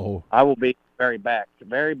 Uh-oh. I will be very back.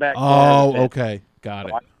 Oh, okay, got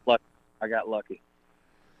it. I got lucky.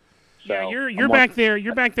 Yeah, So, you're back there.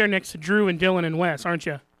 You're back there next to Drew and Dylan and Wes, aren't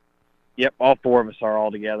you? Yep, all 4 of us are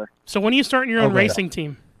all together. So when are you starting your own racing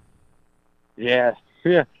team? Yeah,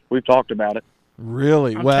 we've talked about it.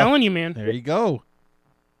 Really? I'm well, telling you, man. there you go.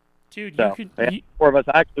 Dude, So, you yeah, could. 4 of us.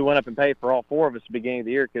 I actually went up and paid for all 4 of us at the beginning of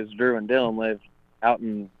the year because Drew and Dylan live out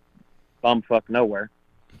in bumfuck nowhere.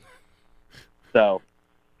 So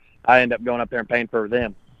I ended up going up there and paying for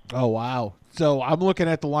them. Oh, wow. So I'm looking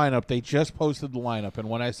at the lineup. They just posted the lineup, and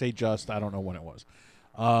when I say just, I don't know when it was.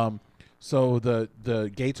 So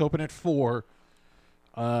the gates open at 4.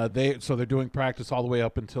 They're doing practice all the way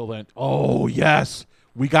up until then. Oh, yes.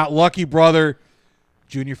 We got lucky, brother.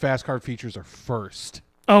 Junior fast card features are first.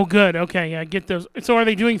 Oh, good. Okay, yeah, get those. So are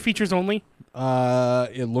they doing features only?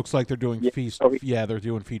 It looks like they're doing feast. Yeah, they're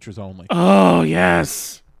doing features only. Oh,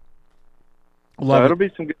 yes. It'll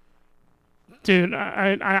be some good. Dude,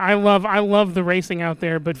 I love the racing out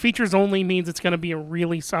there, but features only means it's going to be a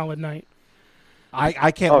really solid night.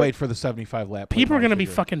 I can't wait for the 75 lap. People are going to be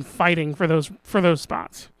fucking fighting for those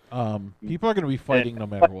spots. People are going to be fighting no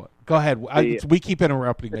matter what. Go ahead. We keep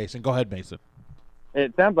interrupting Mason. Go ahead, Mason.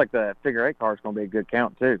 It sounds like the figure 8 car is going to be a good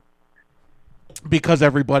count too. Because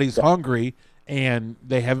everybody's hungry and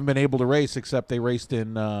they haven't been able to race except they raced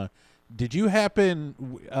in. Did you happen?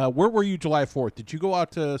 Where were you July 4th? Did you go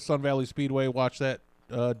out to Sun Valley Speedway watch that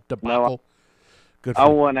debacle? No, Good. I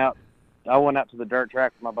went out to the dirt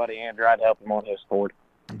track with my buddy Andrew. I'd help him on his Ford.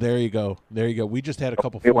 There you go. We just had a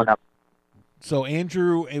couple. We went out. So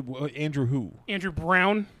Andrew who? Andrew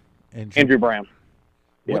Brown. Andrew Brown.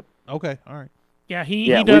 Yep. Okay. All right. Yeah,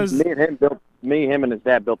 he does. Me, him, and his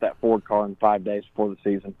dad built that Ford car in 5 days before the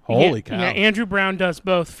season. Holy cow! Yeah, Andrew Brown does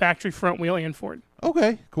both factory front wheel and Ford.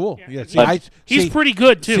 Okay, cool. Yeah, he's pretty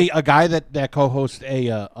good too. See, a guy that co-hosts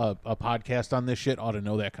a podcast on this shit ought to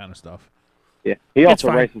know that kind of stuff. Yeah, he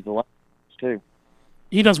also races the Legends too.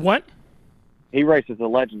 He does what? He races the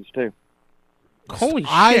Legends too. Holy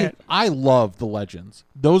shit! I love the Legends.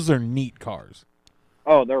 Those are neat cars.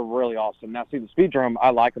 Oh, they're really awesome. Now, see, the Speedrome, I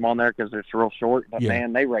like them on there because it's real short. But,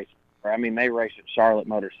 man, they race. I mean, they race at Charlotte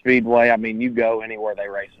Motor Speedway. I mean, you go anywhere, they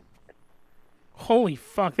race them. Holy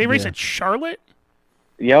fuck. They race at Charlotte?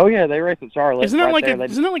 Yeah, oh, yeah, they race at Charlotte. Isn't that like a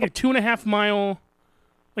 2.5 mile?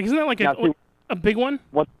 Like, isn't that like a big one?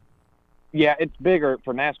 What? Yeah, it's bigger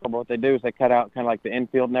for NASCAR, but what they do is they cut out kind of like the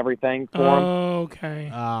infield and everything for them. Okay.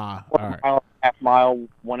 All right. Half mile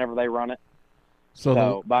whenever they run it.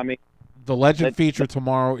 So but I mean, the Legend feature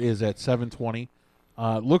tomorrow is at 7:20.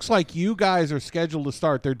 Looks like you guys are scheduled to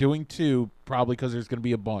start. They're doing 2, probably because there's going to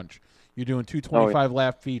be a bunch. You're doing 2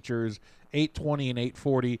 25-lap features, 8:20 and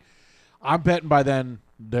 8:40. I'm betting by then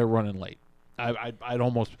they're running late. I'd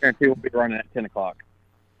almost guarantee we'll be running at 10 o'clock.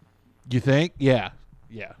 You think? Yeah.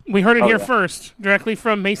 We heard it here first, directly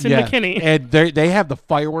from Mason McKinney. And they have the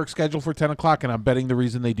fireworks scheduled for 10 o'clock, and I'm betting the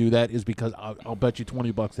reason they do that is because I'll bet you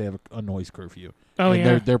 $20 they have a noise curfew. Oh, and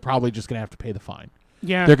yeah. They're probably just going to have to pay the fine.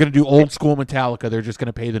 Yeah. They're going to do old school Metallica. They're just going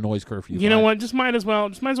to pay the noise curfew. You know what? Might as well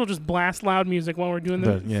just blast loud music while we're doing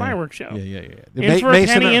the fireworks show. Yeah. In for a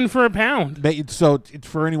penny, in for a pound. So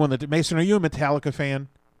for anyone that Mason, are you a Metallica fan?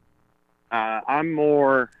 I'm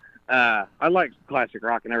more. I like classic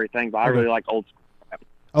rock and everything, but I really like old school.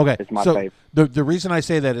 Okay, it's my favorite. The reason I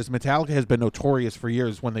say that is Metallica has been notorious for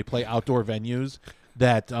years when they play outdoor venues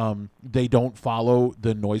that they don't follow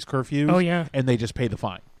the noise curfews. Oh, yeah. And they just pay the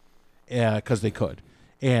fine because they could.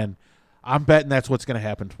 And I'm betting that's what's going to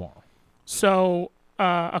happen tomorrow. So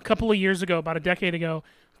a couple of years ago, about a decade ago,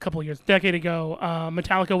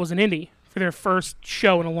 Metallica was in Indy for their first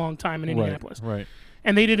show in a long time in Indianapolis. Right.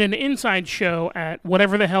 And they did an inside show at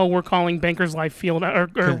whatever the hell we're calling Bankers Life Field or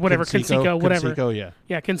whatever, Conseco, whatever. Conseco, yeah.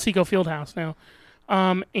 Yeah, Conseco Fieldhouse now.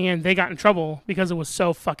 And they got in trouble because it was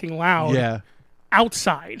so fucking loud. Yeah.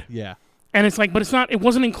 Outside. Yeah. And it's like, but it's not. It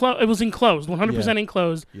wasn't enclosed. It was enclosed, 100%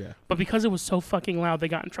 enclosed. Yeah. But because it was so fucking loud, they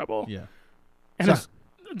got in trouble. Yeah. And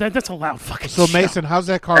that's a loud fucking. So show. Mason, how's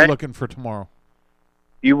that car looking for tomorrow?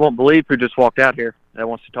 You won't believe who just walked out here that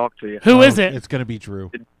wants to talk to you. Who is it? It's going to be Drew.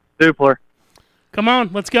 Dupler. Come on,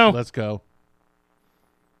 let's go. Let's go.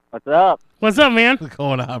 What's up? What's up, man? What's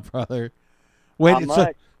going on, brother? Wait, Not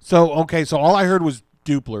much. so all I heard was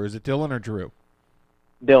Dupler. Is it Dylan or Drew?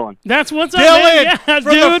 Dylan. That's what's up, Dylan, man. Yeah,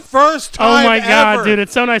 for dude. the first time Oh my god, ever. dude!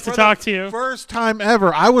 It's so nice to For talk the to you. First time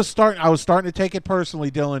ever. I was starting to take it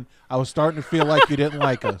personally, Dylan. I was starting to feel like you didn't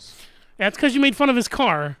like us. That's because you made fun of his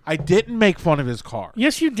car. I didn't make fun of his car.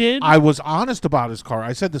 Yes, you did. I was honest about his car.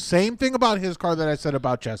 I said the same thing about his car that I said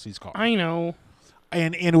about Jesse's car. I know.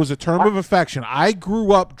 And it was a term of affection. I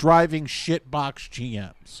grew up driving shitbox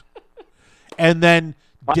GMs. And then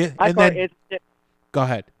go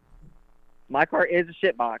ahead. My car is a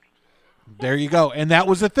shitbox. There you go. And that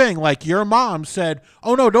was the thing. Like your mom said,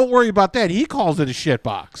 "Oh no, don't worry about that. He calls it a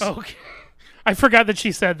shitbox." Okay. I forgot that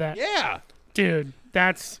she said that. Yeah. Dude,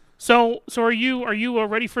 that's so are you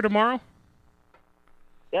ready for tomorrow?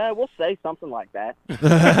 Yeah, we'll say something like that.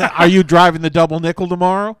 Are you driving the double nickel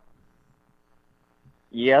tomorrow?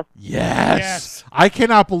 Yes. Yes. I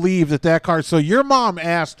cannot believe that car. So your mom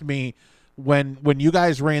asked me when you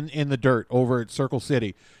guys ran in the dirt over at Circle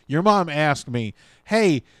City, your mom asked me,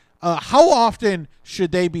 "Hey, how often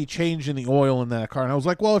should they be changing the oil in that car?" And I was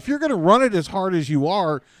like, "Well, if you're going to run it as hard as you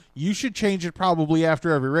are, you should change it probably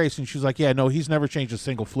after every race." And she was like, "Yeah, no, he's never changed a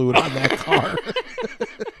single fluid on that car."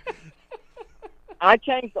 I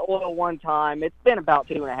changed the oil one time. It's been about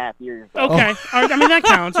 2.5 years. Okay. All right, I mean, that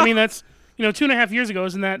counts. I mean, that's 2.5 years ago,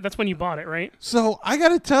 isn't that's when you bought it, right? So I got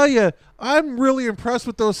to tell you, I'm really impressed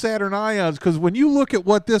with those Saturn Ions because when you look at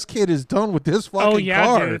what this kid has done with this fucking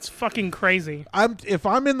car, dude, it's fucking crazy. If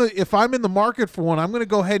I'm in the market for one, I'm going to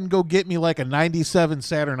go ahead and go get me like a '97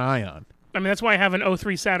 Saturn Ion. I mean, that's why I have an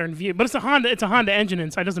 03 Saturn View, but it's a Honda engine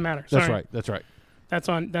inside. It doesn't matter. Sorry. That's right. That's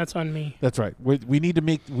on me. That's right. We need to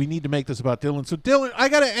make this about Dylan. So Dylan, I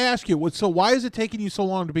got to ask you, so why is it taking you so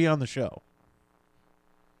long to be on the show?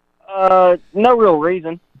 No real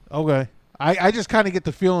reason. Okay. I just kind of get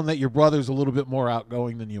the feeling that your brother's a little bit more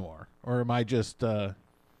outgoing than you are, or am I just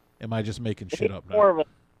making shit up now?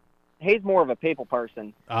 He's more of a people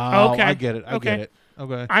person. Oh, okay. I get it. Okay. Get it.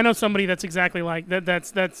 Okay. I know somebody that's exactly like that.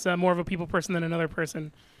 That's more of a people person than another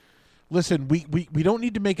person. Listen, we don't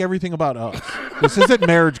need to make everything about us. This isn't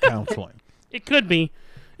marriage counseling. It could be,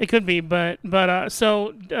 but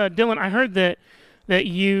so Dylan, I heard that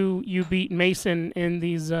you beat Mason in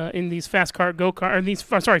these fast time go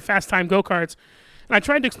karts, and I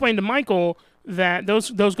tried to explain to Michael that those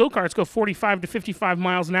go karts go 45 to 55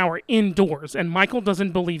 miles an hour indoors, and Michael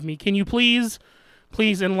doesn't believe me. Can you please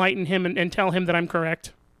enlighten him and tell him that I'm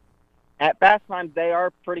correct? At fast times, they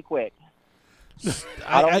are pretty quick.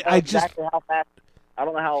 I don't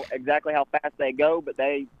know exactly how fast they go, but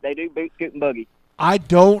they do boot, scoot, and boogie. I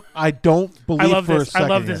don't believe I love for this. a second. I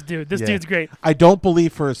love this dude. This dude's great. I don't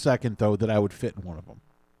believe for a second though that I would fit in one of them.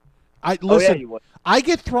 Listen, you would. I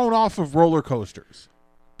get thrown off of roller coasters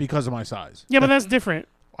because of my size. Yeah, but that's different.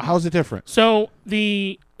 How's it different? So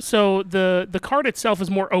the cart itself is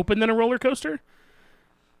more open than a roller coaster.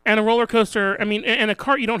 And a roller coaster, I mean, and a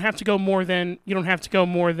cart, you don't have to go more than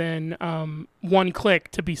one click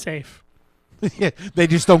to be safe. Yeah, they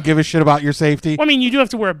just don't give a shit about your safety. Well, I mean, you do have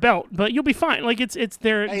to wear a belt, but you'll be fine. Like it's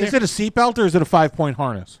there. Hey, is it a seatbelt or is it a 5-point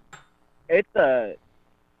harness? It's a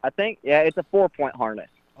 4-point harness.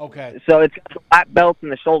 Okay. So it's got the lap belts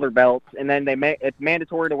and the shoulder belts, and then it's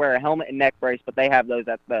mandatory to wear a helmet and neck brace, but they have those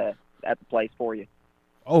at the place for you.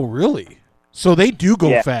 Oh, really? So they do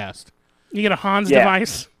go fast. You get a Hans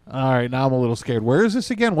device. All right, now I'm a little scared. Where is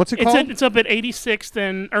this again? What's it called? It's up at 96th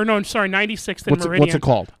 96th and Meridian. What's it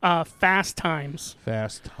called? Fast Times.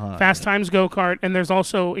 Fast Times. Fast Times go-kart. And there's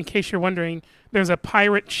also, in case you're wondering, there's a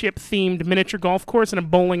pirate ship-themed miniature golf course and a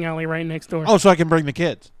bowling alley right next door. Oh, so I can bring the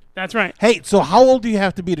kids. That's right. Hey, so how old do you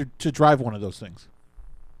have to be to drive one of those things?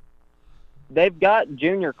 They've got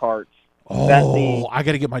junior carts. Oh, I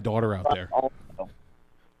got to get my daughter out there. Also.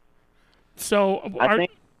 So I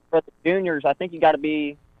think for the juniors, I think you got to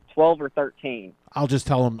be 12 or 13. I'll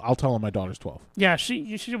tell him my daughter's 12. Yeah,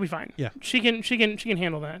 she'll be fine. Yeah. She can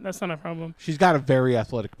handle that. That's not a problem. She's got a very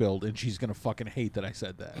athletic build, and she's gonna fucking hate that I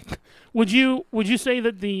said that. Would you say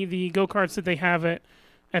that the go-karts that they have at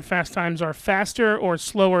Fast Times are faster or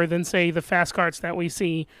slower than, say, the fast karts that we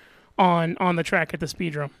see on the track at the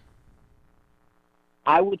Speedrome?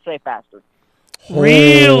 I would say faster.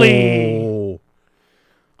 Really? Oh.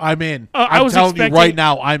 I'm in. I was telling you right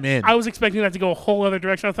now, I'm in. I was expecting that to go a whole other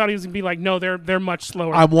direction. I thought he was going to be like, no, they're much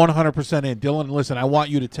slower. I'm 100% in. Dylan, listen, I want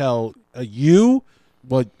you to tell you,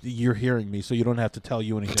 Well, you're hearing me, so you don't have to tell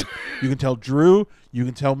you anything. You can tell Drew. You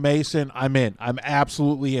can tell Mason. I'm in. I'm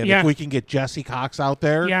absolutely in. Yeah. If we can get Jesse Cox out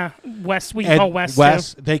there. Yeah, Wes. We and call Wes.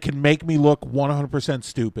 Wes, Too. they can make me look 100%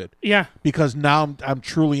 stupid. Yeah. Because now I'm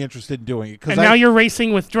truly interested in doing it. And now you're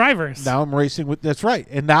racing with drivers. Now I'm racing with. That's right.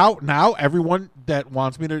 And now everyone that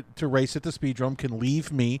wants me to race at the Speedrome can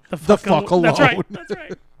leave me the fuck alone. That's right. That's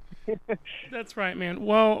right. That's right, man.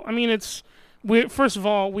 Well, I mean, first of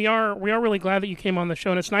all, we are really glad that you came on the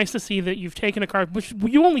show, and it's nice to see that you've taken a car, which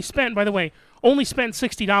you only spent, by the way,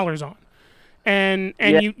 $60 on, and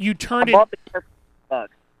you turned it. I bought the car for $60.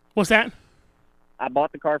 What's that? I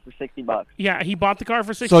bought the car for $60. Yeah, he bought the car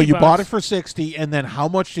for $60. So you bought it for $60, and then how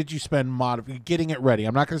much did you spend getting it ready?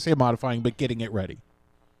 I'm not going to say modifying, but getting it ready.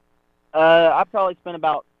 I probably spent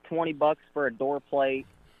about $20 for a door plate,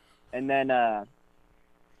 and then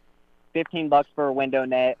 $15 for a window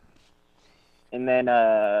net. And then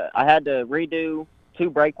I had to redo 2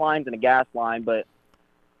 brake lines and a gas line, but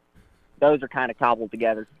those are kind of cobbled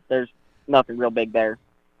together. There's nothing real big there.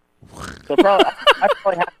 So I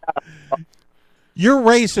probably have to. You're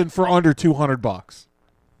racing for under $200.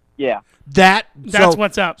 Yeah. That's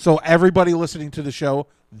what's up. So everybody listening to the show,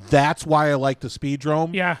 that's why I like the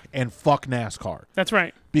Speedrome. Yeah. And fuck NASCAR. That's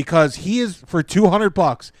right. Because he is, for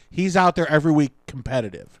 $200, he's out there every week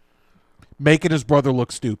competitive, making his brother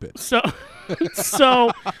look stupid. So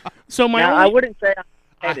my now, I wouldn't say I'm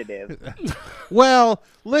competitive. Well,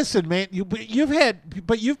 listen, man, you've had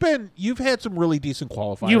some really decent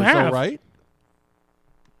qualifiers. You have, though, right?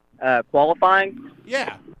 Qualifying?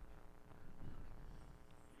 Yeah.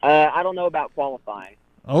 I don't know about qualifying.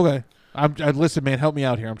 Okay. Listen, man, help me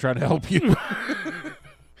out here. I'm trying to help you.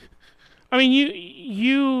 I mean,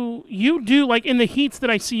 you do, like, in the heats that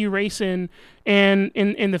I see you racing and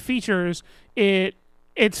in the features, it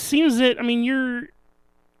seems that, I mean,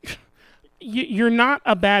 you're not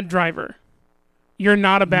a bad driver. You're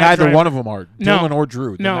not a bad driver. Neither one of them are. No. Dylan or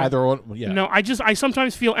Drew. No. Neither one. Yeah. No, I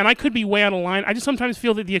sometimes feel, and I could be way out of line, I just sometimes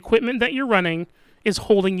feel that the equipment that you're running is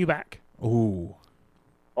holding you back. Ooh.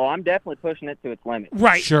 Oh, I'm definitely pushing it to its limit.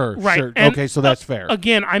 Right. Sure. Right. Sure. And, okay, so that's fair.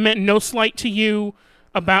 Again, I meant no slight to you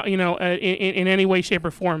about, in any way, shape,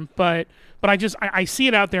 or form, but I see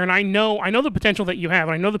it out there, and I know the potential that you have,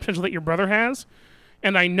 and I know the potential that your brother has,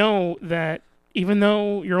 and I know that even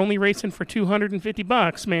though you're only racing for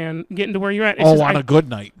 $250, man, getting to where you're at. On a good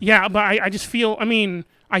night. Yeah, but I just feel. I mean,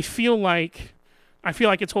 I feel like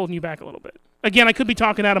it's holding you back a little bit. Again, I could be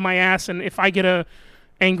talking out of my ass, and if I get a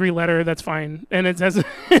angry letter, that's fine. And it's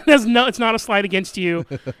not a slight against you.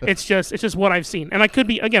 It's just what I've seen, and I could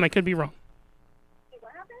be wrong.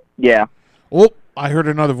 Yeah. Oh, I heard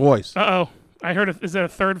another voice. I heard. Is that a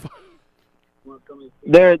third voice?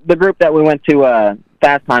 The group that we went to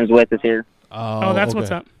Fast Times with is here. Oh, that's okay.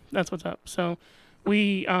 what's up. That's what's up. So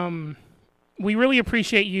we really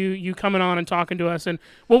appreciate you coming on and talking to us. And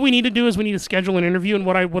what we need to do is we need to schedule an interview. And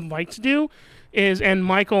what I would like to do is, and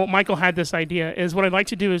Michael had this idea, is what I'd like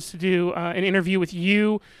to do is to do an interview with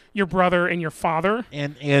you, your brother, and your father.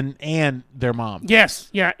 And their mom. Yes,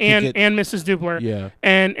 yeah, and Mrs. Dupler. Yeah.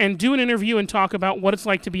 And do an interview and talk about what it's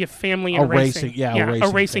like to be a family in racing. A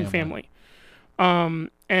racing family.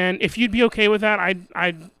 And if you'd be okay with that,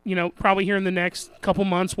 I'd probably here in the next couple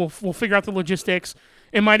months we'll figure out the logistics.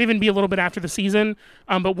 It might even be a little bit after the season,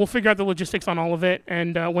 but we'll figure out the logistics on all of it.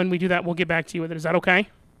 And when we do that, we'll get back to you with it. Is that okay?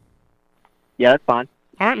 Yeah, that's fine.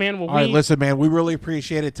 All right, man. Well, all right, listen, man, we really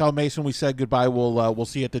appreciate it. Tell Mason we said goodbye. We'll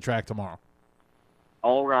see you at the track tomorrow.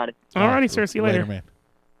 All righty. All righty, sir. See you later. Man.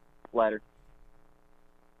 Later.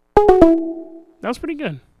 That was pretty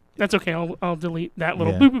good. That's okay. I'll delete that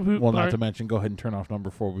little boop boop boop. Well, not to mention, go ahead and turn off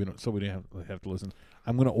number 4 so we didn't have to listen.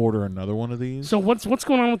 I'm going to order another one of these. So what's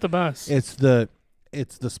going on with the bus? It's the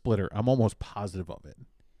splitter. I'm almost positive of it.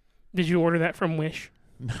 Did you order that from Wish?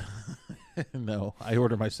 No, I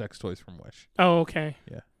order my sex toys from Wish. Oh, okay.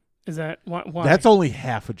 Yeah. Is that why? That's only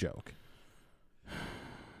half a joke.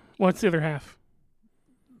 What's the other half?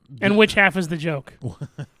 And which half is the joke?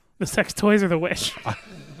 The sex toys or the Wish?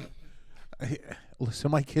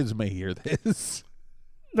 Listen, my kids may hear this.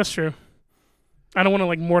 That's true. I don't want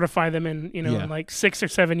to mortify them in in 6 or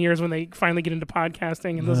 7 years when they finally get into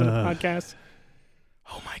podcasting and listen to podcasts.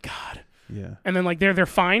 Oh my God. Yeah. And then they're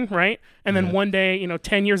fine, right? And then one day,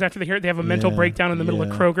 10 years after they hear it, they have a mental breakdown in the middle of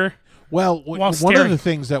Kroger. Well, one of the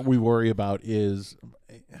things that we worry about is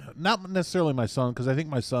not necessarily my son, because I think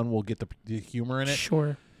my son will get the humor in it.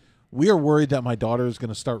 Sure. We are worried that my daughter is going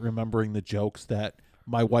to start remembering the jokes that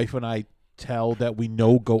my wife and I tell that we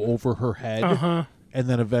know go over her head. Uh-huh. And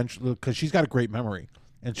then eventually, because she's got a great memory,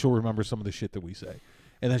 and she'll remember some of the shit that we say.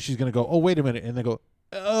 And then she's going to go, oh, wait a minute. And then go,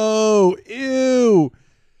 Oh, ew.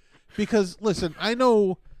 Because, listen, I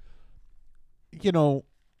know,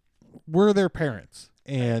 we're their parents,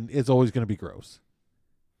 and it's always going to be gross.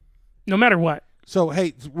 No matter what. So,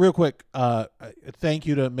 hey, real quick, thank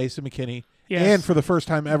you to Mason McKinney. Yes. And for the first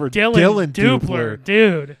time ever, Dylan Dupler,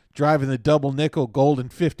 dude. Driving the double nickel golden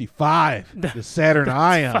 55, the Saturn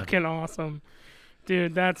Ion. Fucking awesome.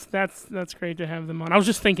 Dude, that's great to have them on. I was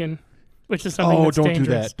just thinking, which is something that's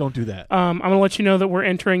dangerous. Don't do that. I'm going to let you know that we're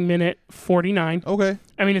entering minute 49. Okay.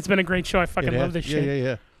 I mean, it's been a great show. I fucking love this shit.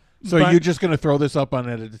 Yeah. So you're just going to throw this up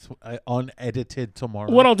unedited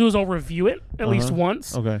tomorrow? What I'll do is I'll review it at least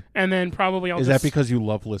once. Okay. And then probably I'll Is that because you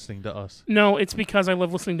love listening to us? No, it's because I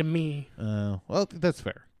love listening to me. Well, that's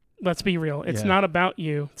fair. Let's be real. It's not about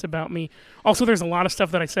you. It's about me. Also, there's a lot of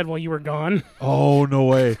stuff that I said while you were gone. Oh, no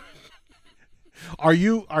way. Are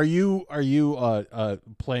you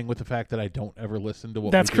playing with the fact that I don't ever listen to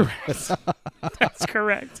what That's we do? correct. That's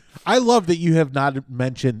correct. I love that you have not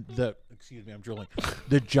mentioned excuse me, I'm drilling,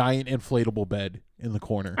 the giant inflatable bed in the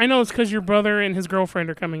corner. I know it's because your brother and his girlfriend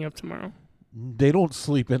are coming up tomorrow. They don't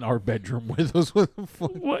sleep in our bedroom with us. Well,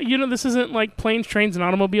 this isn't like planes, trains, and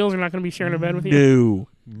automobiles are not going to be sharing a bed with you.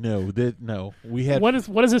 No. We had. What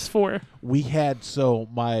is this for? We had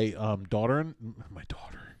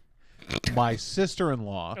my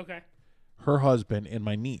sister-in-law, Okay. her husband, and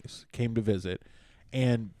my niece came to visit,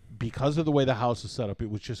 and because of the way the house is set up, it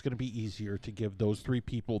was just going to be easier to give those three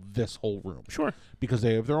people this whole room. Sure. Because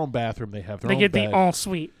they have their own bathroom, they have their own bed. bed. The all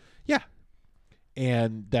suite. Yeah.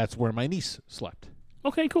 And that's where my niece slept.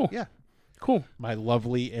 Okay, cool. Yeah. Cool. My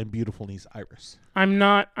lovely and beautiful niece, Iris. I'm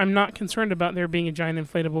not concerned about there being a giant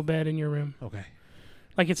inflatable bed in your room. Okay.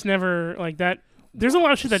 Like, it's never like that. There's a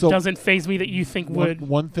lot of shit that doesn't faze me that you think would.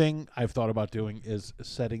 One thing I've thought about doing is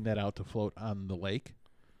setting that out to float on the lake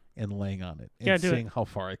and laying on it and seeing how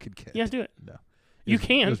far I could get. Yeah, do it. No. You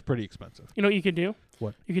can. It was pretty expensive. You know what you could do?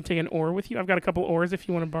 What? You could take an oar with you. I've got a couple oars if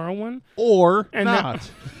you want to borrow one. Or and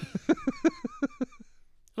not.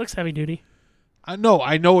 Looks heavy duty. I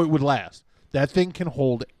know it would last. That thing can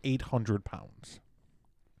hold 800 pounds.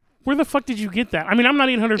 Where the fuck did you get that? I mean, I'm not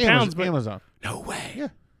 800 pounds, but Amazon. No way. Yeah.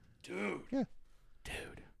 Dude. Yeah.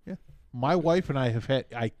 Dude. Yeah. My wife and I have had.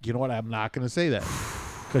 You know what? I'm not going to say that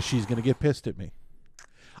because she's going to get pissed at me.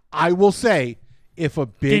 I will say, if a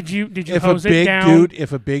big if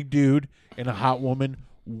a big dude and a hot woman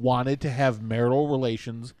wanted to have marital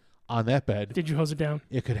relations on that bed, did you hose it down?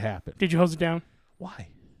 It could happen. Did you hose it down? Why?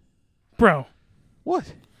 Bro.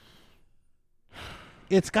 What?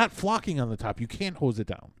 It's got flocking on the top. You can't hose it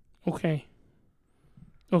down. Okay,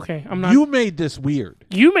 I'm not. You made this weird.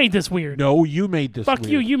 You made this weird. No, you made this Fuck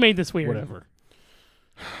weird. you. You made this weird. Whatever.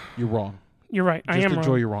 You're wrong. You're right. I am Just wrong.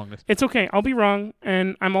 enjoy your wrongness. It's okay. I'll be wrong,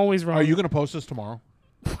 and I'm always wrong. Are you going to post this tomorrow?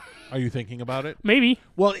 Are you thinking about it? Maybe.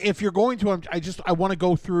 Well, if you're going to, I want to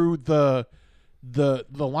go through the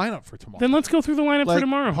lineup for tomorrow. Then let's go through the lineup for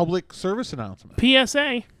tomorrow. Public service announcement.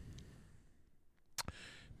 PSA.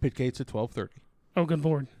 Pit gates at 12:30. Oh, good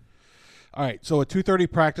Lord. All right, so at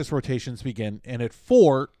 2:30 practice rotations begin, and at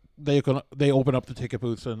 4 they open up the ticket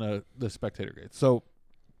booths and the spectator gates. So,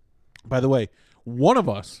 by the way, one of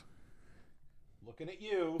us, looking at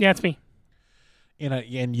you, yeah, it's me,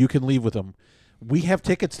 and you can leave with them. We have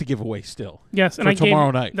tickets to give away still. Yes, and tomorrow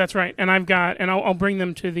night. That's right, and I'll bring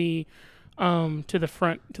them to the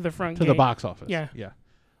front to gate. the box office. Yeah.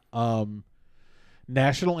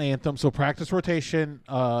 National anthem. So practice rotation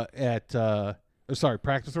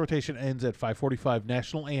practice rotation ends at 5:45.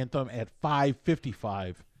 National anthem at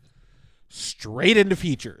 5:55. Straight into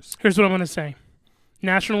features. Here's what I'm going to say.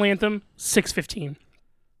 National anthem 6:15.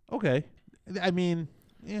 Okay. I mean,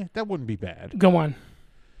 that wouldn't be bad. Go on.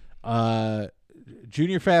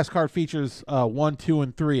 Junior fast card features 1, 2,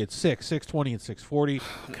 and 3 at 6, 6:20, and 6:40.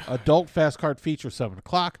 Adult fast card feature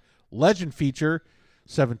 7:00. Legend feature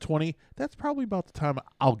 7:20. That's probably about the time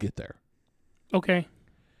I'll get there. Okay.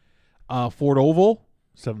 Ford Oval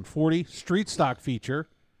 7:40. Street stock feature,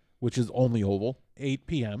 which is only oval, 8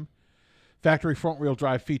 p.m. Factory front wheel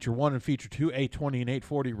drive feature 1 and feature 2, 8:20 and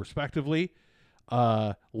 8:40 respectively.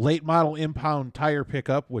 Late model impound tire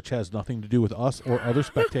pickup, which has nothing to do with us or other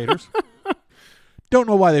spectators. Don't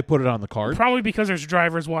know why they put it on the card. Probably because there's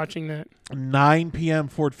drivers watching that. 9 p.m.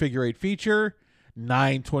 Ford figure 8 feature.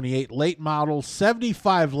 9:28 late model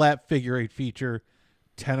 75 lap figure 8 feature.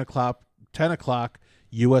 10 o'clock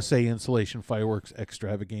USA Insulation Fireworks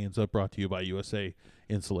Extravaganza, brought to you by USA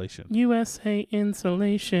Insulation. USA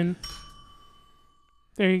Insulation.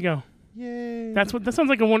 There you go. Yay. That sounds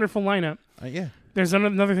like a wonderful lineup. Yeah. There's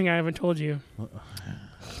another thing I haven't told you.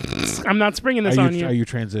 I'm not springing this on you. Are you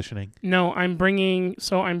transitioning? No, I'm bringing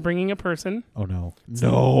a person. Oh, no.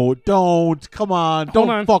 No, don't. Come on.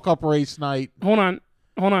 Don't fuck up race night. Hold on.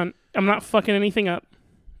 I'm not fucking anything up.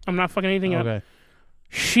 Okay.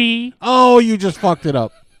 Up. You just fucked it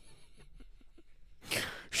up.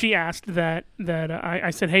 She asked that I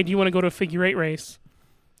said, hey, do you want to go to a figure 8 race?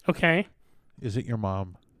 Okay. Is it your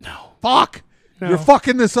mom? No. Fuck! No. You're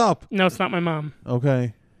fucking this up. No, it's not my mom.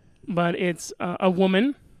 Okay. But it's a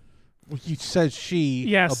woman. You said she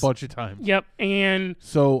Yes. a bunch of times. Yep. And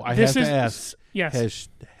so I have to ask. Yes. Has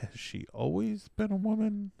she always been a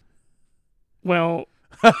woman? Well,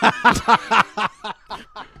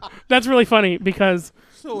 that's really funny because.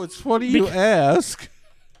 So it's funny you ask.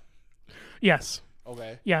 Yes.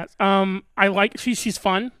 Okay. Yeah. I like she's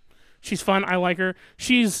fun. She's fun. I like her.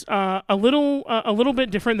 She's a little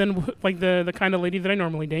bit different than like the kind of lady that I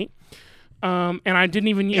normally date. And I didn't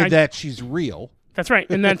even that she's real. That's right,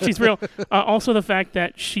 and that she's real. Also, the fact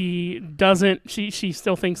that she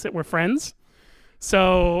still thinks that we're friends.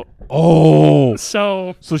 So. Oh.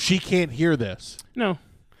 So she can't hear this. No.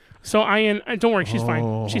 So don't worry, she's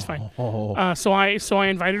fine. She's fine. So I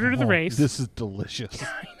invited her to the race. This is delicious.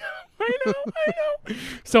 I know.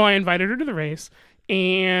 So I invited her to the race,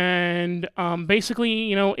 and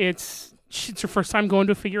basically, it's her first time going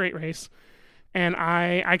to a figure 8 race. And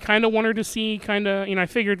I kind of want her to see I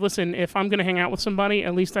figured, listen, if I'm going to hang out with somebody,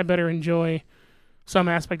 at least I better enjoy some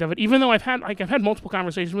aspect of it. Even though I've had multiple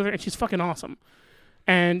conversations with her, and she's fucking awesome.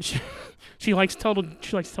 And she likes to tell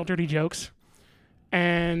dirty jokes,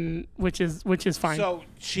 and which is fine. So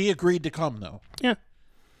she agreed to come though. Yeah.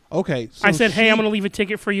 Okay. So I said, hey, I'm going to leave a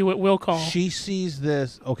ticket for you at will call. She sees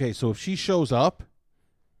this. Okay, so if she shows up,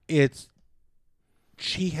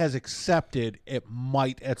 she has accepted it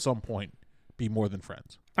might at some point be more than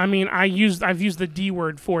friends. I mean, I've used the D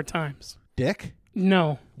word 4 times. Dick?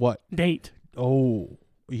 No. What? Date. Oh,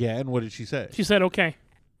 yeah. And what did she say? She said, okay.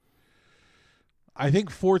 I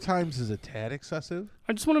think 4 times is a tad excessive.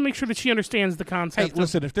 I just want to make sure that she understands the concept. Hey,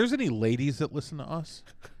 listen, if there's any ladies that listen to us.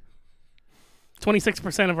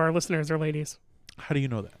 26% of our listeners are ladies. How do you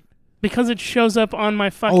know that? Because it shows up on my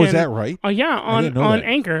fucking... Oh, is that right? Yeah, on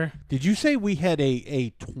Anchor. Did you say we had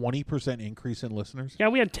a 20% increase in listeners? Yeah,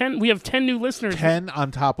 we have 10 new listeners. 10 on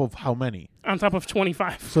top of how many? On top of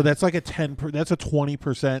 25. So that's like a 10. That's a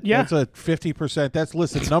 20%. Yeah. That's a 50%. That's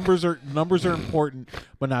listen. Numbers are important,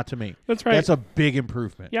 but not to me. That's right. That's a big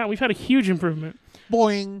improvement. Yeah, we've had a huge improvement.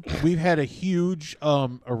 Boing. We've had a huge a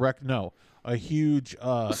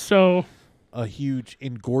huge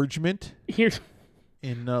engorgement. Here's.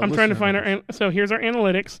 I'm trying to find numbers. So here's our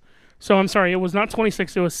analytics. So I'm sorry, it was not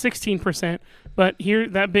 26, it was 16%. But here,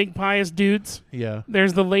 that big pie is dudes. Yeah.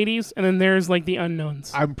 There's the ladies, and then there's like the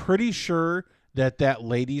unknowns. I'm pretty sure that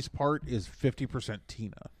ladies part is 50%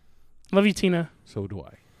 Tina. Love you, Tina. So do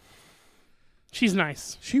I. She's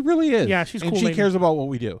nice. She really is. Yeah, she's cool. And she cares about what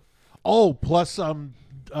we do. Oh, plus Mama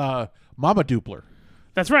Dupler.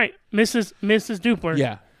 That's right, Mrs. Dupler.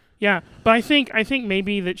 Yeah. Yeah, but I think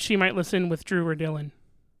maybe that she might listen with Drew or Dylan.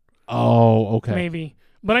 Oh, okay. Maybe.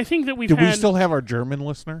 But I think that we still have our German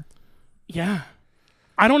listener? Yeah.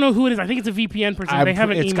 I don't know who it is. I think it's a VPN person. They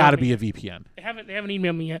haven't emailed me. It's got to be a VPN. They haven't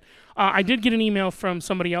emailed me yet. I did get an email from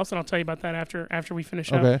somebody else, and I'll tell you about that after we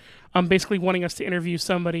finish up. Basically wanting us to interview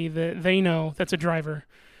somebody that they know that's a driver.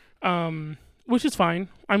 Which is fine.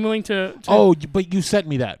 I'm willing to. Oh, but you sent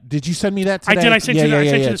me that. Did you send me that today? I did. I sent you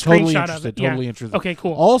the totally screenshot of it. Totally interested. Okay,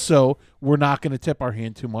 cool. Also, we're not going to tip our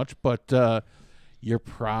hand too much, but you're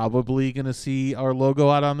probably going to see our logo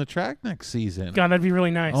out on the track next season. God, that'd be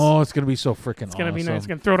really nice. Oh, it's going to be so freaking awesome. It's going to be nice.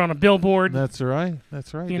 Going to throw it on a billboard. That's right.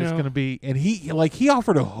 It's going to be. And he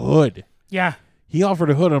offered a hood. Yeah. He offered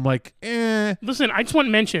a hood. I'm like, eh. Listen, I just want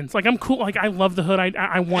mentions. Like, I'm cool. Like, I love the hood.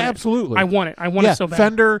 I want Absolutely. it. I want it. I want it so bad.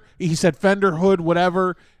 Fender. He said Fender hood,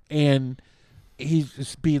 whatever. And he's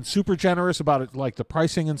just being super generous about it, like the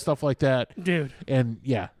pricing and stuff like that. Dude. And,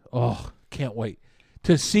 yeah. Oh, can't wait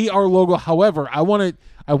to see our logo. However, I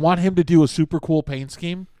want him to do a super cool paint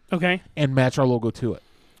scheme. Okay. And match our logo to it.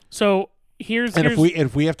 So,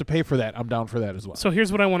 if we have to pay for that, I'm down for that as well. So,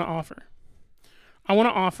 here's what I want to offer. I want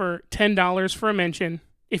to offer $10 for a mention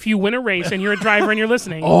if you win a race and you're a driver and you're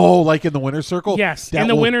listening. Oh, like in the winner's circle? Yes, in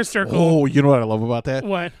the winner's circle. Oh, you know what I love about that?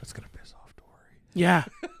 What? That's going to piss off Tori. Yeah.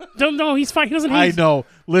 No, he's fine. He doesn't. I know.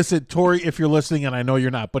 Listen, Tori, if you're listening, and I know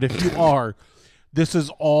you're not, but if you are, this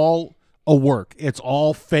is all a work. It's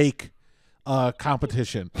all fake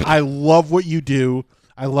competition. I love what you do.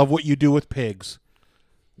 I love what you do with pigs.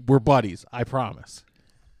 We're buddies. I promise.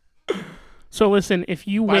 So listen, if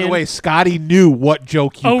you win... By the way, Scotty knew what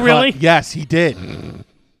joke you cut. Really? Yes, he did.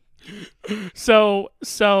 So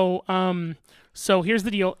here's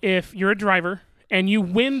the deal. If you're a driver and you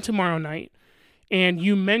win tomorrow night and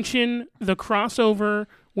you mention the crossover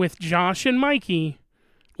with Josh and Mikey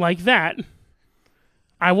like that,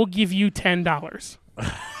 I will give you $10.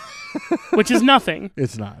 Which is nothing.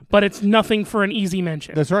 It's not. But it's nothing for an easy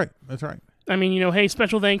mention. That's right. That's right. I mean, hey,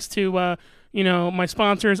 special thanks to, my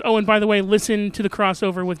sponsors. Oh, and by the way, listen to the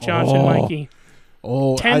crossover with Josh and Mikey.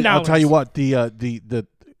 Oh, $10. I'll tell you what, the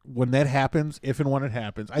when that happens, if and when it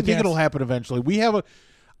happens, I think it'll happen eventually. We have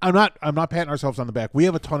I'm not patting ourselves on the back. We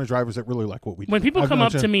have a ton of drivers that really like what we do. When people come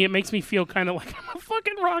up to me, it makes me feel kind of like I'm a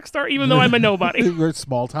fucking rock star, even though I'm a nobody. We're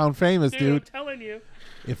small town famous, dude. I'm telling you.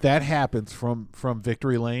 If that happens from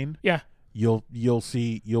Victory Lane, yeah, you'll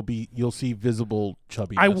see visible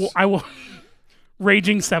chubbiness. I will.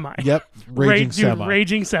 Raging semi. Yep, raging semi.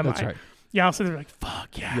 Raging semi. That's right. Yeah, I'll sit there like,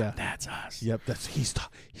 fuck yeah, that's us. Yep, he's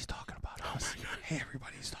talking about us. Hey,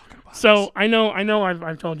 everybody's talking about us. So I know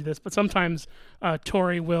I've told you this, but sometimes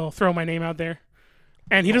Tori will throw my name out there,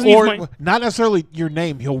 and he doesn't use not necessarily your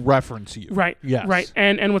name. He'll reference you. Right. Yes. Right.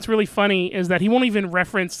 And what's really funny is that he won't even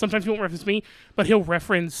reference. Sometimes he won't reference me, but he'll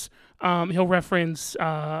reference.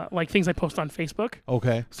 Like things I post on Facebook.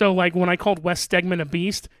 Okay. So like when I called Wes Stegman a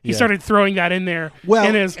beast, he started throwing that in there. Well,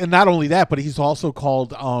 and not only that, but he's also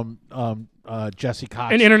called Jesse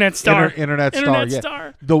Cox an internet star. Internet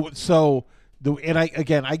star. And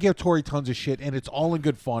I give Tori tons of shit, and it's all in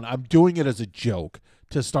good fun. I'm doing it as a joke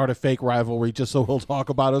to start a fake rivalry, just so he'll talk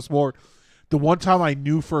about us more. The one time I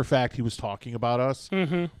knew for a fact he was talking about us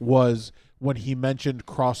was when he mentioned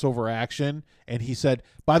crossover action, and he said,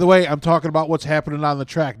 by the way, I'm talking about what's happening on the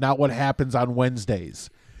track, not what happens on Wednesdays.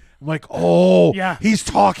 I'm like, oh, yeah, he's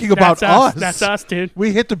talking about us. That's us, dude.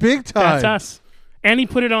 We hit the big time. That's us. And he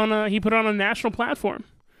put it on a national platform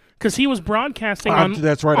because he was broadcasting on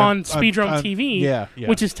Speedrome TV,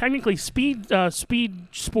 which is technically Speed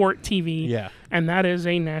Sport TV, and that is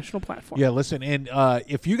a national platform. Yeah, listen, and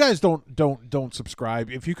if you guys don't subscribe,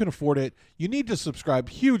 if you can afford it, you need to subscribe.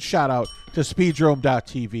 Huge shout out to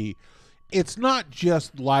Speedrome.tv. It's not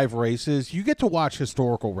just live races. You get to watch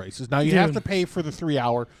historical races. Now, you have to pay for the 3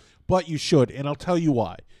 hour, but you should, and I'll tell you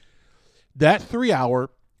why. That 3 hour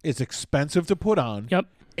is expensive to put on. Yep.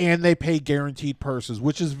 And they pay guaranteed purses,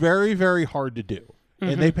 which is very, very hard to do.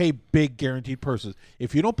 And they pay big guaranteed purses.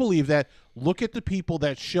 If you don't believe that, look at the people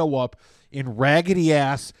that show up in raggedy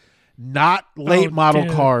ass, not late model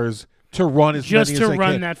cars to run as many as they can. Just to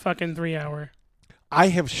run that fucking 3 hour. I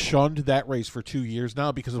have shunned that race for 2 years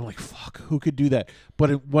now because I'm like, fuck, who could do that?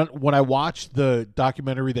 But when I watched the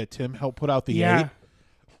documentary that Tim helped put out, the 8,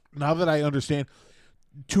 now that I understand,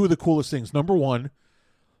 two of the coolest things. Number one,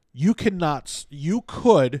 you could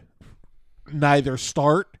neither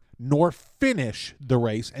start nor finish the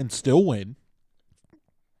race and still win,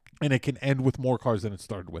 and it can end with more cars than it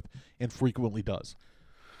started with, and frequently does.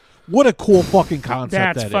 What a cool fucking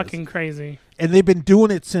concept That's fucking crazy. And they've been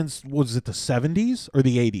doing it since, was it the 70s or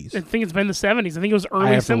the 80s? I think it's been the 70s. I think it was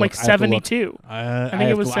early, like 72. I think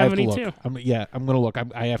it was 72. I'm going to look.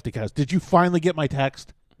 I have to guess. Did you finally get my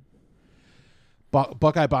text?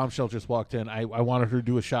 Buckeye Bombshell just walked in. I wanted her to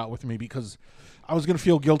do a shot with me because I was going to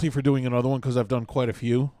feel guilty for doing another one because I've done quite a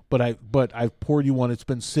few. But I've poured you one. It's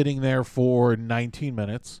been sitting there for 19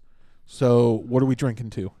 minutes. So what are we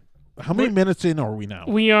drinking to? How many minutes in are we now?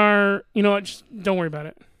 We are, just don't worry about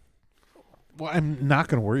it. Well, I'm not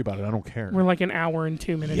going to worry about it. I don't care. We're like an hour and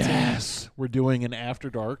 2 minutes in. Yes. We're doing an after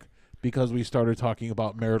dark because we started talking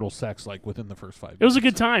about marital sex like within the first 5 minutes. It was a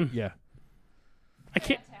good time. Yeah. I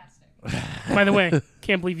can't. By the way,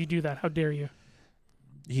 can't believe you do that. How dare you?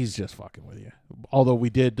 He's just fucking with you. Although we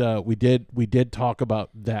did talk about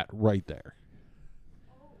that right there.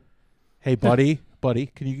 Hey, buddy,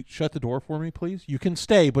 can you shut the door for me, please? You can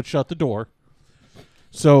stay, but shut the door.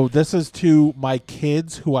 So this is to my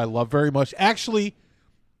kids, who I love very much. Actually,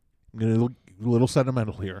 I'm going to get a little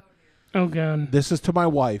sentimental here. Oh, God. This is to my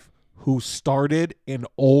wife, who started an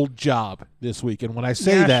old job this week. And when I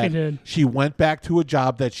say that, she went back to a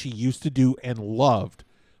job that she used to do and loved,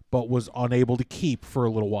 but was unable to keep for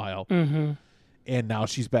a little while. Mm-hmm. And now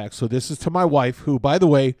she's back. So this is to my wife, who, by the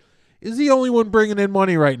way, is the only one bringing in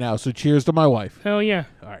money right now. So cheers to my wife. Hell yeah.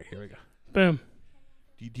 All right, here we go. Boom.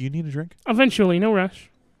 Do you need a drink? Eventually, no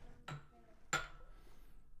rush.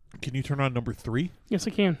 Can you turn on number 3? Yes,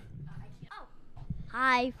 I can.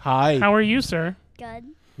 Hi. Hi. How are you, sir? Good.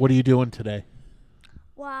 What are you doing today?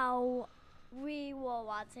 Wow. We were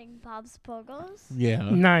watching Pop's Pogos. Yeah.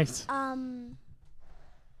 Nice.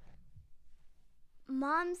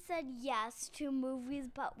 Mom said yes to movies,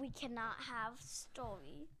 but we cannot have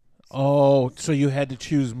stories. Oh, so you had to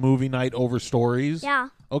choose movie night over stories? Yeah.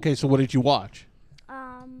 Okay, so what did you watch?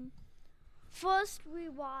 First we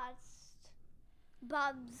watched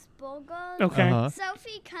Bob's Burgers. Okay. Uh-huh.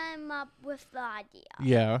 Sophie came up with the idea.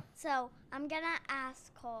 Yeah. So I'm gonna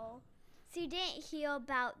ask her. She didn't hear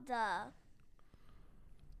about the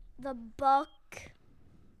book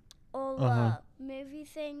or the movie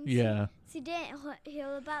things. Yeah. She didn't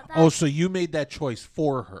hear about that. Oh, so you made that choice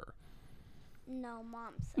for her. No,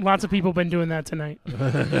 Mom said Lots of people been doing that tonight.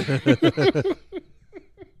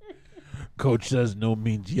 Coach says no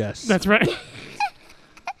means yes. That's right.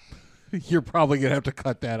 You're probably going to have to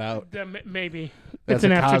cut that out. Maybe. That's It's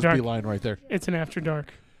an a after Cosby dark. line right there. It's an after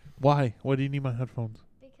dark. Why? Why do you need my headphones?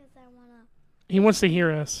 because I wanna. He wants to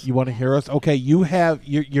hear us. You want to hear us? Okay,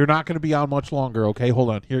 you're not going to be on much longer, okay? Hold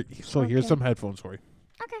on. Here's some headphones for you.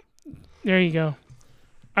 Okay. There you go.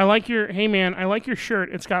 I like your. Hey man, I like your shirt.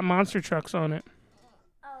 It's got monster trucks on it.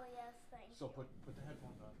 Oh yes, thank you. So put the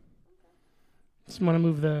headphones on. Just want to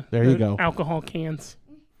move the There you go. alcohol cans.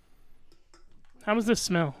 How does this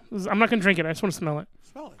smell? I'm not gonna drink it. I just want to smell it.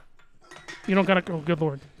 Smell it. You don't gotta. Oh, good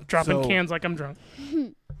lord! Dropping So- cans like I'm drunk.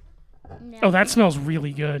 No. Oh, that smells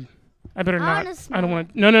really good. I better I not. wanna I smell don't want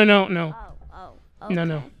it. to. No. Oh. Okay.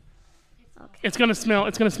 No. It's gonna smell.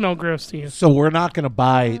 It's gonna smell gross to you. So we're not going to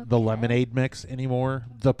buy the lemonade mix anymore.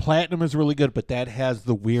 The platinum is really good, but that has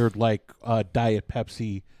the weird Diet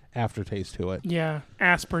Pepsi aftertaste to it. Yeah,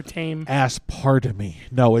 aspartame. Aspartame.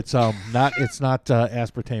 No, it's not. It's not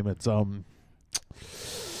aspartame. It's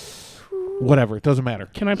whatever. It doesn't matter.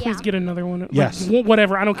 Can I please Yeah. get another one? Yes.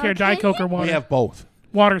 Whatever. I don't care. Diet Okay. Coke or water. We have both.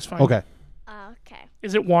 Water's fine. Okay. Okay.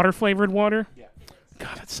 Is it water flavored water? Yeah.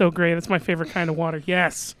 God, that's so great. That's my favorite kind of water.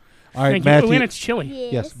 Yes. All right, Thank Matthew. you. Oh, and it's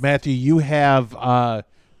chilly. Yes, Matthew. You have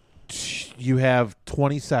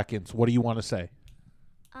 20 seconds. What do you want to say?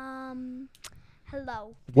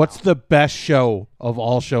 Hello. What's the best show of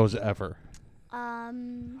all shows ever?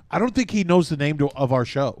 Um. I don't think he knows the name of our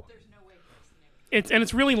show.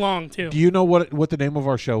 It's really long too. Do you know what the name of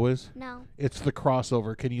our show is? No. It's The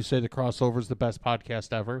Crossover. Can you say The Crossover is the best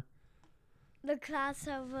podcast ever? The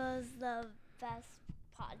crossover is the best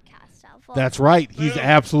podcast ever. That's right. He's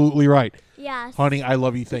absolutely right. Yes. Honey, I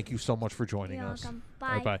love you. Thank you so much for joining You're us. welcome.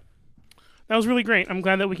 Bye. Bye. That was really great. I'm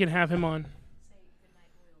glad that we could have him on.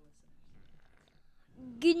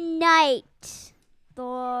 Good night,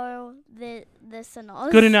 for the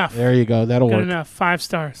listeners. Good enough. There you go. That'll Good work. enough. 5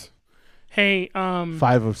 stars. Hey, 5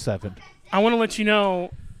 of 7. I want to let you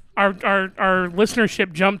know our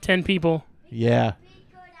listenership jumped 10 people. Yeah.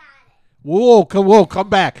 Whoa, come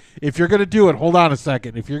back. If you're going to do it, hold on a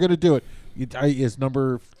second. If you're going to do it, is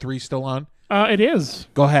number 3 still on? It is.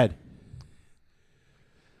 Go ahead.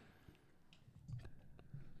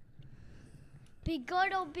 Be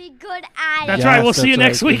good or be good at That's it. right. We'll Yes, see you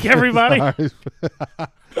that's next right. week, everybody.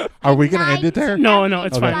 Are we going to end it there? No,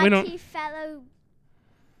 it's fine. We Everybody don't. Fellow,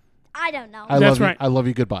 I don't know. I That's love you. right. I love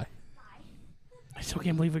you. Goodbye. I still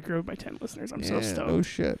can't believe we grew by 10 listeners. I'm so stoked. Oh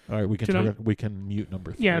shit! All right, we Do you know- can mute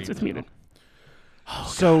number 3. Yeah, it's muted.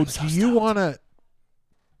 Oh, So, God, I'm so do you stoked. want to?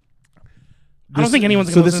 I don't think anyone's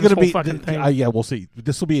So gonna this is listen to going this to whole be. fucking thing. Yeah, we'll see.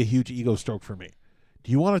 This will be a huge ego stroke for me.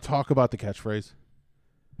 Do you want to talk about the catchphrase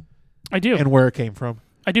I do. and where it came from?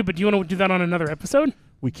 I do, but do you want to do that on another episode?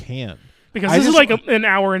 We can. Because I this is just- like an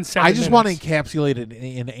hour and 7 I just want to minutes. encapsulate it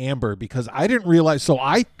in amber because I didn't realize. So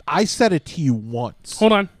I said it to you once.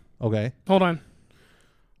 Hold on. Okay.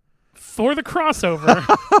 For the crossover,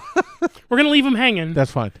 we're going to leave him hanging.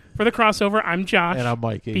 That's fine. For the crossover, I'm Josh. And I'm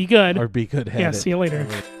Mikey. Be good. Or be good. Yeah, see you later.